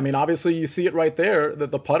is great. I mean, obviously you see it right there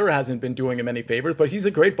that the putter hasn't been doing him any favors, but he's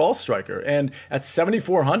a great ball striker. And at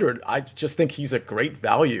 7,400, I just think he's a great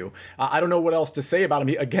value. I don't know what else to say about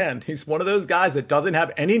him. He's one of those guys that doesn't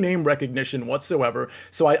have any name recognition whatsoever.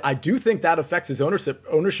 So I do think that affects his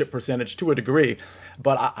ownership percentage to a degree,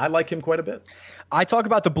 but I like him quite a bit. I talk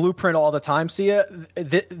about the blueprint all the time, Sia.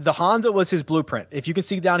 The Honda was his blueprint. If you can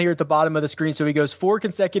see down here at the bottom of the screen, so he goes 4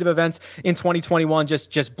 consecutive events in 2021,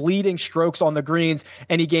 just bleeding strokes on the greens,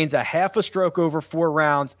 and he gains a half a stroke over 4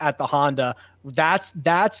 rounds at the Honda. That's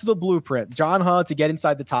the blueprint. John Huh to get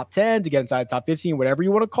inside the top 10, to get inside the top 15, whatever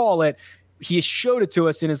you want to call it. He showed it to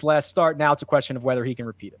us in his last start. Now it's a question of whether he can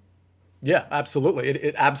repeat it. Yeah, absolutely.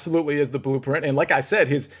 It absolutely is the blueprint. And like I said,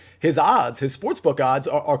 his odds, his sportsbook odds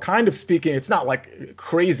are kind of speaking, it's not like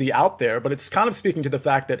crazy out there, but it's kind of speaking to the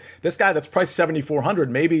fact that this guy that's priced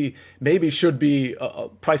 7,400 maybe should be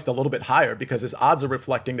priced a little bit higher because his odds are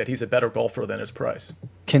reflecting that he's a better golfer than his price.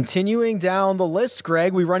 Continuing down the list,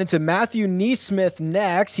 Greg, we run into Matthew Neesmith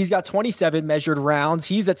next. He's got 27 measured rounds.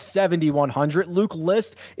 He's at 7,100. Luke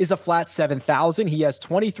List is a flat 7,000. He has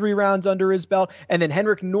 23 rounds under his belt. And then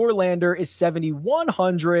Henrik Norlander is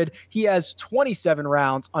 7,100. He has 27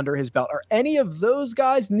 rounds under his belt. Are any of those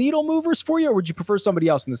guys needle movers for you, or would you prefer somebody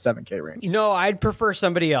else in the 7K range? No, I'd prefer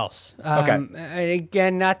somebody else. Okay.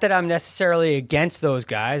 Again, not that I'm necessarily against those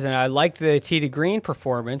guys, and I like the tee to green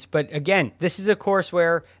performance, but again, this is a course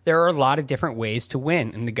where there are a lot of different ways to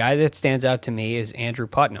win, and the guy that stands out to me is Andrew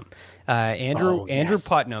Putnam. Andrew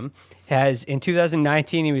Putnam has, in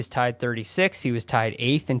 2019, he was tied 36. He was tied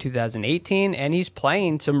 8th in 2018, and he's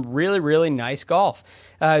playing some really, really nice golf.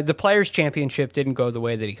 The Players' Championship didn't go the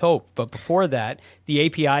way that he hoped, but before that, the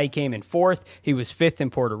API came in 4th. He was 5th in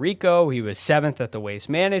Puerto Rico. He was 7th at the Waste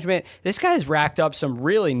Management. This guy's racked up some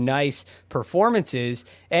really nice performances,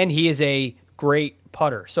 and he is a great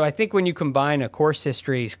putter. So I think when you combine a course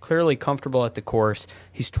history, he's clearly comfortable at the course.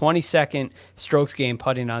 He's 22nd strokes gained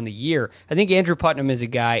putting on the year. I think Andrew Putnam is a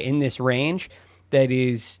guy in this range that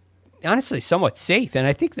is honestly somewhat safe, and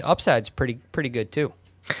I think the upside's pretty good too.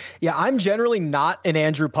 Yeah, I'm generally not an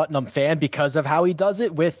Andrew Putnam fan because of how he does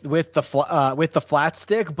it with the flat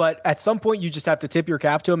stick. But at some point, you just have to tip your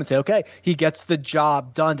cap to him and say, okay, he gets the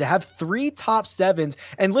job done. To have 3 top 7s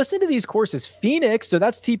and listen to these courses: Phoenix, so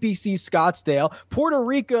that's TPC Scottsdale, Puerto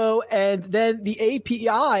Rico, and then the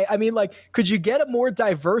API. I mean, like, could you get a more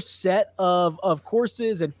diverse set of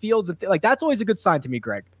courses and fields? And that's always a good sign to me,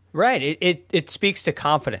 Greg. Right. It speaks to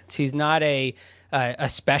confidence. He's not a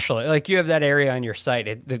specialist. Like, you have that area on your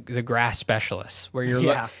site, the grass specialists, where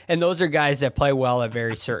you're and those are guys that play well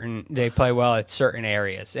at certain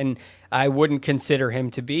areas. And I wouldn't consider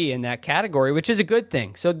him to be in that category, which is a good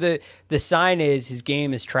thing. So the sign is his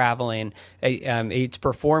game is traveling. It's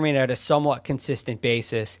performing at a somewhat consistent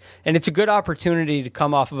basis, and it's a good opportunity to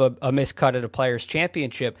come off of a miscut at a Players'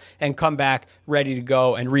 Championship and come back ready to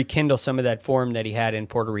go and rekindle some of that form that he had in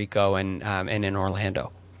Puerto Rico and in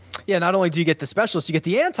Orlando. Yeah, not only do you get the specialist, you get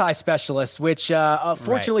the anti-specialist, which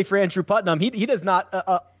fortunately for Andrew Putnam, he does not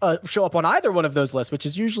show up on either one of those lists, which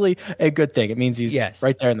is usually a good thing. It means he's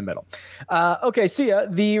right there in the middle. Okay, Sia,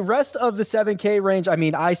 the rest of the 7K range, I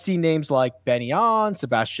mean, I see names like Benny On,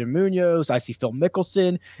 Sebastian Munoz. I see Phil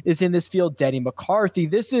Mickelson is in this field, Denny McCarthy.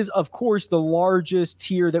 This is, of course, the largest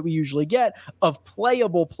tier that we usually get of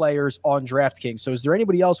playable players on DraftKings. So is there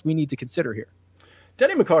anybody else we need to consider here?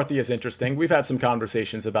 Denny McCarthy is interesting. We've had some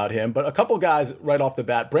conversations about him, but a couple guys right off the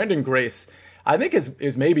bat. Brandon Grace, I think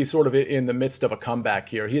is maybe sort of in the midst of a comeback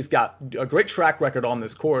here. He's got a great track record on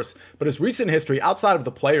this course, but his recent history outside of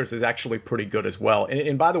the Players is actually pretty good as well.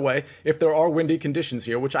 And by the way, if there are windy conditions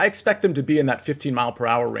here, which I expect them to be in that 15 mile per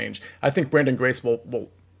hour range, I think Brandon Grace will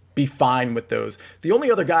be fine with those. The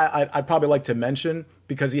only other guy I'd probably like to mention,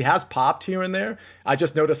 because he has popped here and there, I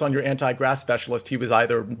just noticed on your anti-grass specialist, he was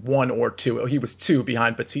either 1 or 2. He was 2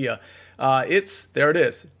 behind Patia. There it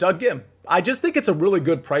is, Doug Ghim. I just think it's a really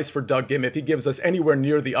good price for Doug Ghim if he gives us anywhere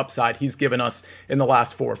near the upside he's given us in the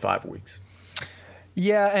last 4 or 5 weeks.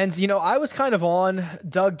 Yeah, and, I was kind of on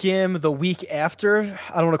Doug Ghim the week after.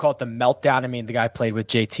 I don't want to call it the meltdown. I mean, the guy played with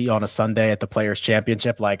JT on a Sunday at the Players'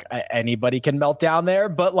 Championship. Like, anybody can melt down there.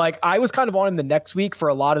 But, I was kind of on him the next week for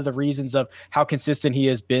a lot of the reasons of how consistent he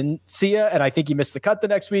has been, Sia, and I think he missed the cut the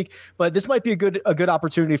next week. But this might be a good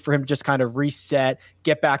opportunity for him to just kind of reset,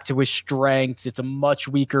 get back to his strengths. It's a much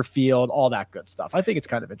weaker field, all that good stuff. I think it's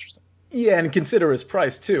kind of interesting. Yeah, and consider his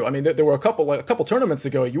price too. I mean, there were a couple tournaments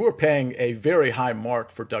ago, you were paying a very high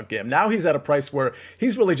mark for Doug Ghim. Now he's at a price where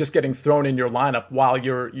he's really just getting thrown in your lineup while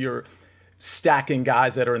you're stacking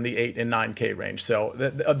guys that are in the 8 and 9K range. So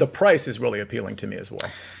the price is really appealing to me as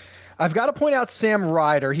well. I've got to point out Sam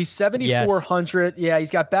Ryder. He's 7,400. Yes. Yeah, he's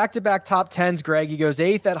got back-to-back top 10s, Greg. He goes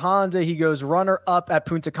 8th at Honda. He goes runner-up at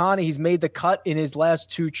Punta Cana. He's made the cut in his last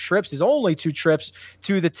 2 trips, his only 2 trips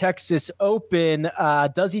to the Texas Open.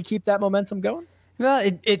 Does he keep that momentum going? Well,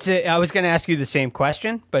 I was going to ask you the same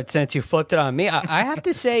question, but since you flipped it on me, I have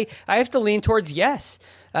to say I have to lean towards yes.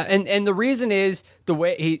 And the reason is the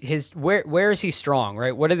way where is he strong,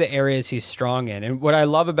 right? What are the areas he's strong in? And what I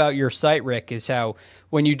love about your site, Rick, is how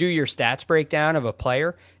when you do your stats breakdown of a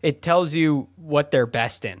player, it tells you what they're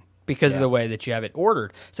best in because of the way that you have it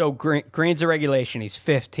ordered. So greens of regulation, he's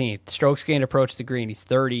 15th. Strokes gained approach to green, he's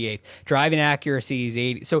 38th. Driving accuracy, he's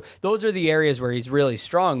 80. So those are the areas where he's really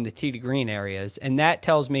strong, the tee to green areas. And that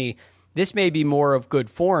tells me this may be more of good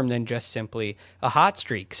form than just simply a hot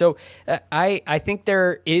streak. So I think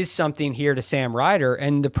there is something here to Sam Ryder,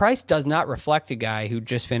 and the price does not reflect a guy who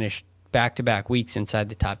just finished back-to-back weeks inside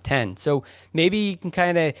the top 10. So maybe you can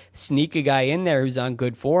kind of sneak a guy in there who's on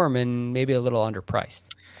good form and maybe a little underpriced.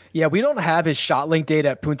 Yeah, we don't have his shot link data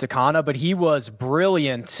at Punta Cana, but he was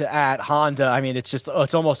brilliant at Honda. I mean, it's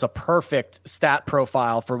almost a perfect stat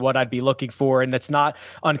profile for what I'd be looking for, and that's not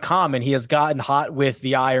uncommon. He has gotten hot with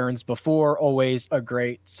the irons before, always a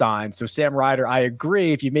great sign. So Sam Ryder, I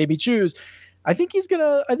agree. If you maybe choose, I think he's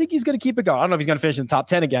gonna keep it going. I don't know if he's gonna finish in the top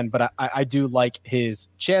 10 again, but I do like his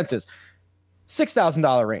chances.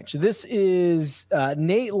 $6,000 range. This is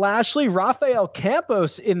Nate Lashley, Rafael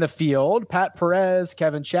Campos in the field, Pat Perez,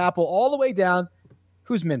 Kevin Chappell, all the way down.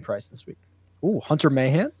 Who's min price this week? Ooh, Hunter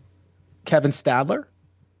Mahan. Kevin Stadler,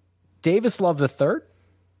 Davis Love III,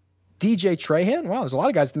 DJ Trahan. Wow, there's a lot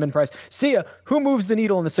of guys at the min price. Sia, who moves the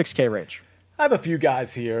needle in the 6K range? I have a few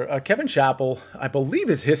guys here. Kevin Chappell, I believe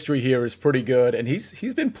his history here is pretty good, and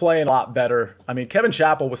he's been playing a lot better. I mean, Kevin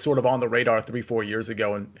Chappell was sort of on the radar 3-4 years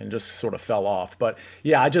ago and just sort of fell off. But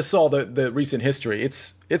yeah, I just saw the recent history.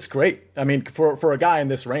 It's great. I mean, for a guy in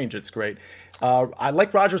this range, it's great. I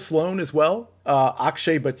like Roger Sloan as well,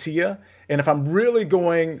 Akshay Bhatia. And if I'm really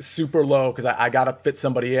going super low, because I got to fit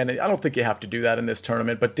somebody in, and I don't think you have to do that in this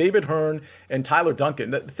tournament, but David Hearn and Tyler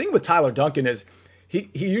Duncan. The thing with Tyler Duncan is he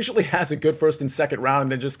usually has a good first and second round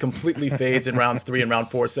and then just completely fades in rounds 3 and round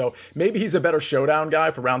 4. So maybe he's a better showdown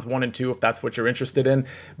guy for rounds 1 and 2 if that's what you're interested in.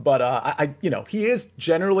 But he is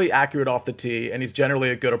generally accurate off the tee and he's generally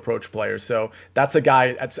a good approach player. So that's a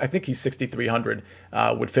guy. I think he's 6,300.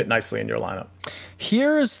 Would fit nicely in your lineup.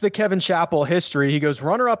 Here's the Kevin Chappell history. He goes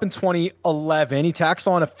runner-up in 2011. He tacks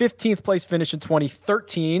on a 15th place finish in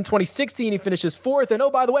 2013. 2016, he finishes 4th. And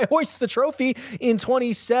oh, by the way, hoists the trophy in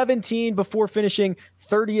 2017 before finishing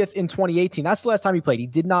 30th in 2018. That's the last time he played. He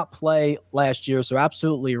did not play last year, so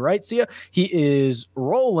absolutely right, Sia. He is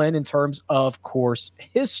rolling in terms of course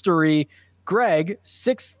history. Greg,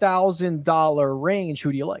 $6,000 range.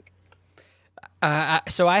 Who do you like?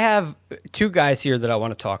 So I have two guys here that I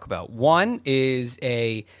want to talk about. One is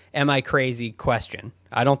am I crazy question.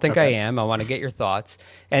 I don't think I am. I want to get your thoughts.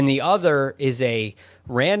 And the other is a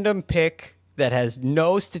random pick that has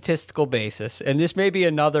no statistical basis. And this may be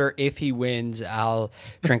another, if he wins, I'll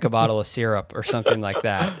drink a bottle of syrup or something like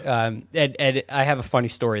that. And I have a funny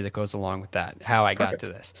story that goes along with that, how I got to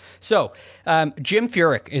this. So Jim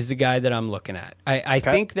Furyk is the guy that I'm looking at. I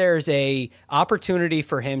think there's a opportunity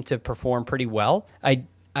for him to perform pretty well.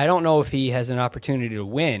 I don't know if he has an opportunity to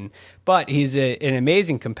win, but he's an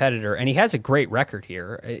amazing competitor, and he has a great record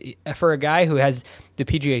here. For a guy who has the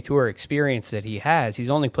PGA Tour experience that he has, he's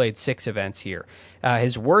only played 6 events here.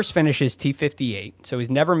 His worst finish is T58, so he's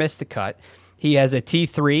never missed the cut. He has a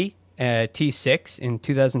T3, T6 in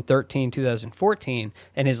 2013, 2014,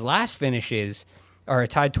 and his last finishes are a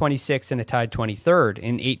tied 26th and a tied 23rd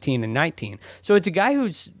in 18 and 19. So it's a guy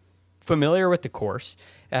who's familiar with the course.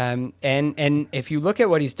 And if you look at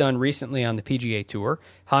what he's done recently on the PGA Tour,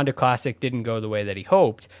 Honda Classic didn't go the way that he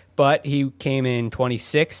hoped, but he came in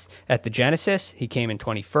 26th at the Genesis. He came in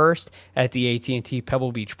 21st at the AT&T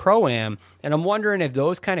Pebble Beach Pro-Am. And I'm wondering if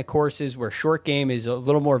those kind of courses where short game is a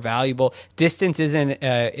little more valuable, distance isn't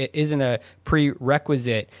a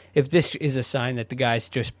prerequisite, if this is a sign that the guy's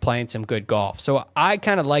just playing some good golf. So I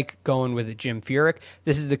kind of like going with a Jim Furyk.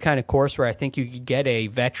 This is the kind of course where I think you could get a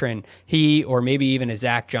veteran, he or maybe even a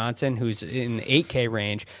Zach Johnson, who's in the 8K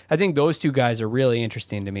range. I think those two guys are really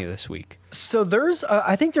interesting to me this week. So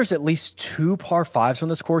I think there's at least 2 par 5s on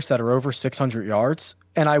this course that are over 600 yards.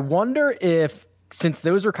 And I wonder if, since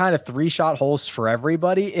those are kind of 3-shot holes for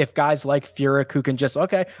everybody, if guys like Furyk who can just,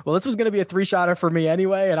 this was going to be a 3-shotter for me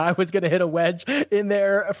anyway, and I was going to hit a wedge in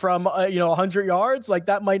there from 100 yards, like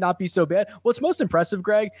that might not be so bad. What's most impressive,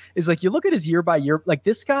 Greg, is like you look at his year by year, like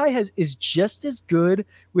this guy is just as good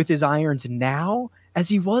with his irons now as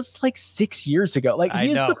he was like 6 years ago. Like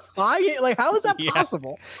he is defying. Like how is that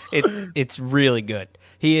possible? It's really good.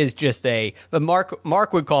 He is just but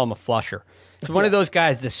Mark would call him a flusher. It's one of those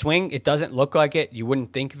guys, the swing, it doesn't look like it. You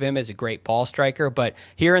wouldn't think of him as a great ball striker, but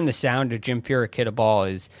hearing the sound of Jim Furyk hit a ball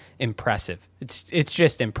is impressive. It's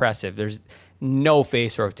just impressive. There's no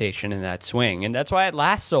face rotation in that swing, and that's why it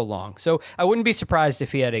lasts so long. So I wouldn't be surprised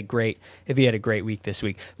if he had a great week this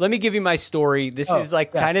week. Let me give you my story. This is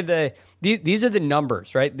like kind of these are the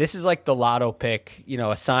numbers, right? This is like the lotto pick,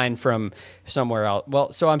 a sign from somewhere else.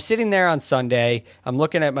 Well, so I'm sitting there on Sunday. I'm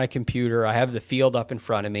looking at my computer. I have the field up in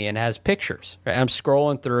front of me and it has pictures. Right? I'm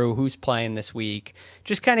scrolling through who's playing this week,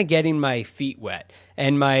 just kind of getting my feet wet.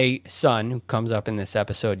 And my son, who comes up in this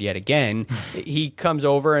episode yet again, he comes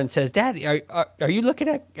over and says, "Dad, are you looking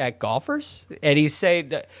at golfers?" And he's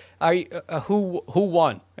saying, "Are you, who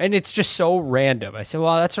won?" And it's just so random. I said,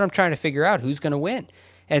 "Well, that's what I'm trying to figure out. Who's going to win?"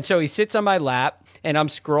 And so he sits on my lap, and I'm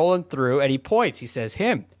scrolling through, and he points. He says,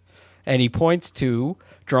 "Him," and he points to,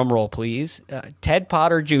 drum roll please, Ted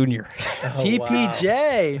Potter Jr.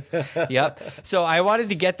 TPJ. Wow. Yep. So I wanted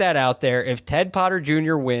to get that out there. If Ted Potter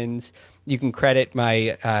Jr. wins, you can credit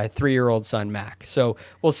my 3-year-old son, Mac. So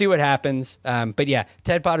we'll see what happens. But yeah,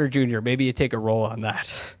 Ted Potter Jr., maybe you take a roll on that.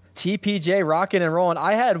 TPJ rocking and rolling.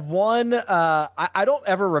 I had one. I don't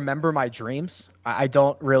ever remember my dreams. I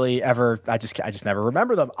don't really ever. I just never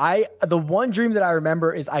remember them. The one dream that I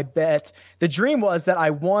remember is the dream was that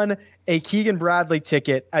I won a Keegan Bradley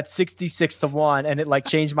ticket at 66 to 1, and it like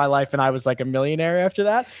changed my life, and I was like a millionaire after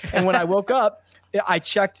that. And when I woke up, I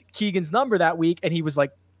checked Keegan's number that week, and he was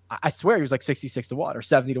like, I swear he was like 66-1 or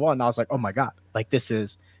 70-1. And I was like, oh my God, like this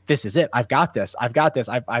is it. I've got this. I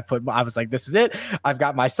was like, this is it. I've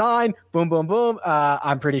got my sign. Boom, boom, boom.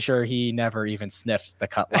 I'm pretty sure he never even sniffs the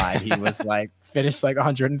cut line. He was like finished like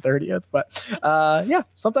 130th. But yeah,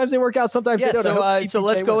 sometimes they work out. Sometimes they don't. So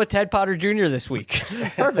let's go with Ted Potter Jr. this week.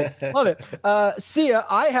 Perfect. Love it. Sia,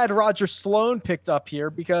 I had Roger Sloan picked up here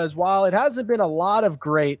because while it hasn't been a lot of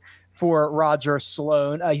great for Roger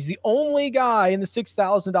Sloan, he's the only guy in the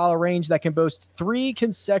 $6,000 range that can boast 3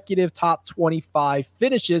 consecutive top 25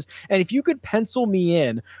 finishes. And if you could pencil me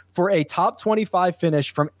in for a top 25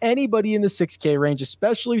 finish from anybody in the 6K range,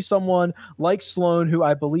 especially someone like Sloan, who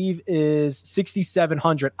I believe is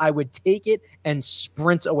 6,700, I would take it and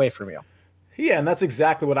sprint away from you. Yeah, and that's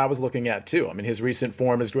exactly what I was looking at too. I mean, his recent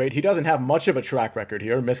form is great. He doesn't have much of a track record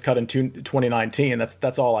here. Miscut in 2019.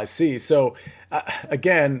 That's all I see. So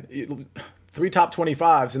again, 3 top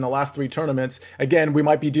 25s in the last 3 tournaments. Again, we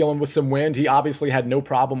might be dealing with some wind. He obviously had no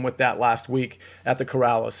problem with that last week at the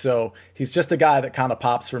Corrales. So he's just a guy that kind of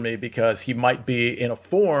pops for me because he might be in a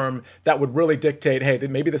form that would really dictate, hey,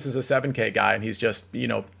 maybe this is a 7K guy and he's just,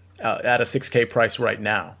 at a 6K price right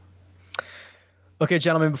now. Okay,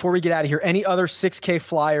 gentlemen, before we get out of here, any other 6K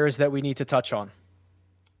flyers that we need to touch on?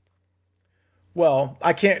 Well,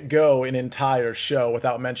 I can't go an entire show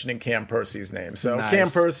without mentioning Cam Percy's name. So nice. Cam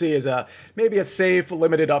Percy is maybe a safe,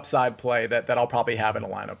 limited upside play that I'll probably have in a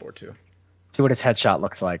lineup or two. See what his headshot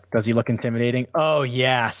looks like. Does he look intimidating? Oh,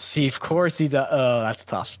 yeah. See, of course he does. Oh, that's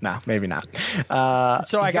tough. No, maybe not.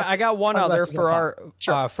 So I got one other for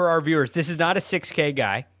our viewers. This is not a 6K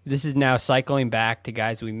guy. This is now cycling back to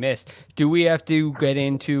guys we missed. Do we have to get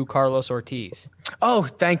into Carlos Ortiz? Oh,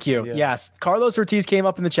 thank you. Yeah. Yes. Carlos Ortiz came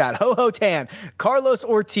up in the chat. Ho tan. Carlos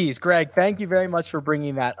Ortiz. Greg, thank you very much for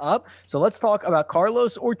bringing that up. So let's talk about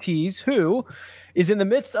Carlos Ortiz, who is in the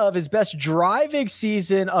midst of his best driving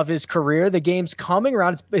season of his career. The game's coming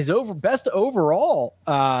around. It's his best overall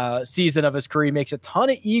season of his career. He makes a ton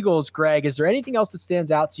of eagles. Greg, is there anything else that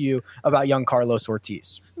stands out to you about young Carlos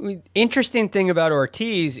Ortiz? Interesting thing about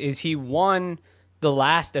Ortiz is he won the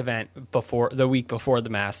last event the week before the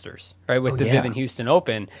Masters, right? With the Vivian Houston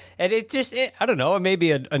Open. And I don't know, it may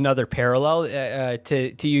be another parallel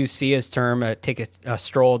to use Sia's term, take a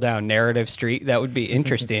stroll down narrative street. That would be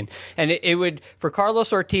interesting. And it would, for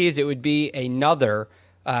Carlos Ortiz, it would be another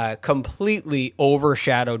completely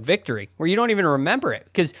overshadowed victory where you don't even remember it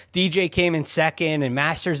because DJ came in second and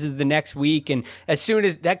Masters is the next week, and as soon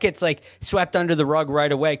as that gets like swept under the rug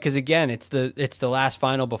right away, because again it's the last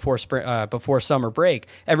final before summer break,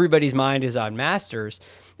 everybody's mind is on Masters.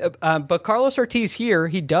 But Carlos Ortiz here,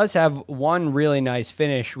 he does have one really nice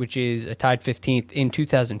finish, which is a tied 15th in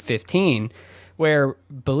 2015, where,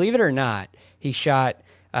 believe it or not, he shot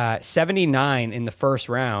 79 in the first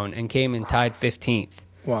round and came in tied 15th.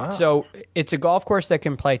 Wow. So it's a golf course that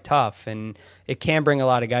can play tough, and it can bring a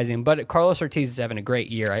lot of guys in. But Carlos Ortiz is having a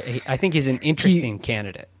great year. I think he's an interesting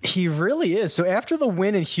candidate. He really is. So after the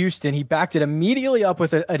win in Houston, he backed it immediately up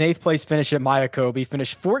with an 8th place finish at Mayakoba.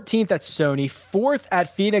 Finished 14th at Sony, 4th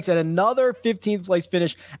at Phoenix, and another 15th place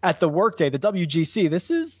finish at the Workday, the WGC.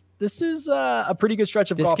 This is a pretty good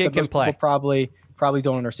stretch of golf that most people probably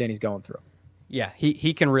don't understand he's going through. Yeah,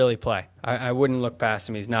 he can really play. I wouldn't look past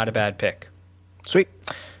him. He's not a bad pick. Sweet.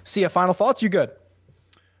 See ya. Final thoughts? You good?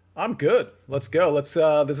 I'm good. Let's go.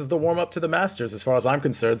 This is the warm up to the Masters as far as I'm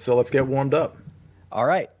concerned. So let's get warmed up. All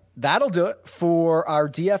right. That'll do it for our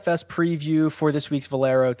DFS preview for this week's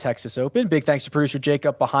Valero Texas Open. Big thanks to producer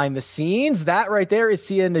Jacob behind the scenes. That right there is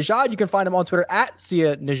Sia Nejad. You can find him on Twitter at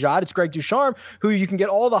Sia Nejad. It's Greg Ducharme, who you can get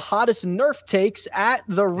all the hottest Nerf takes at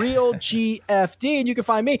The Real GFD. And you can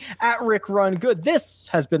find me at Rick Run Good. This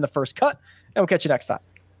has been The First Cut, and we'll catch you next time.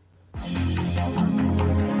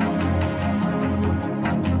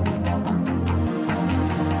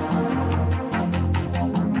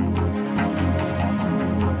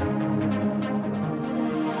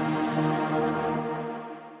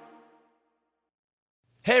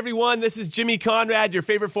 Hey everyone, this is Jimmy Conrad, your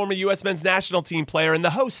favorite former U.S. men's national team player and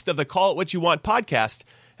the host of the Call It What You Want podcast.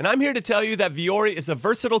 And I'm here to tell you that Vuori is a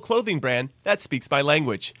versatile clothing brand that speaks my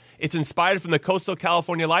language. It's inspired from the coastal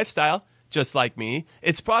California lifestyle, just like me.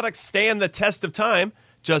 Its products stand the test of time,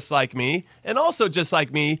 just like me. And also just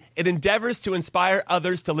like me, it endeavors to inspire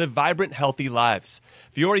others to live vibrant, healthy lives.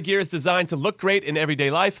 Vuori gear is designed to look great in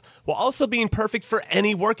everyday life while also being perfect for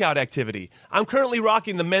any workout activity. I'm currently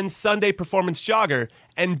rocking the men's Sunday Performance Jogger,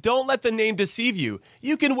 and don't let the name deceive you.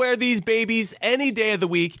 You can wear these babies any day of the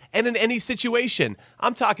week and in any situation.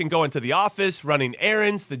 I'm talking going to the office, running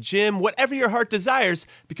errands, the gym, whatever your heart desires,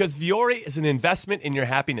 because Vuori is an investment in your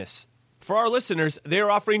happiness. For our listeners, they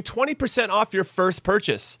are offering 20% off your first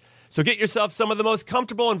purchase. So get yourself some of the most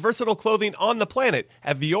comfortable and versatile clothing on the planet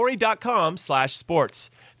at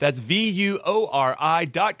vuori.com/sports. That's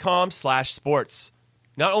VUORI.com/sports.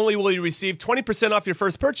 Not only will you receive 20% off your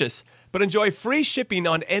first purchase, but enjoy free shipping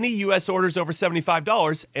on any U.S. orders over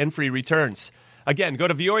 $75 and free returns. Again, go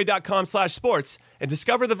to vuori.com/sports and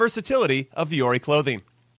discover the versatility of Vuori clothing.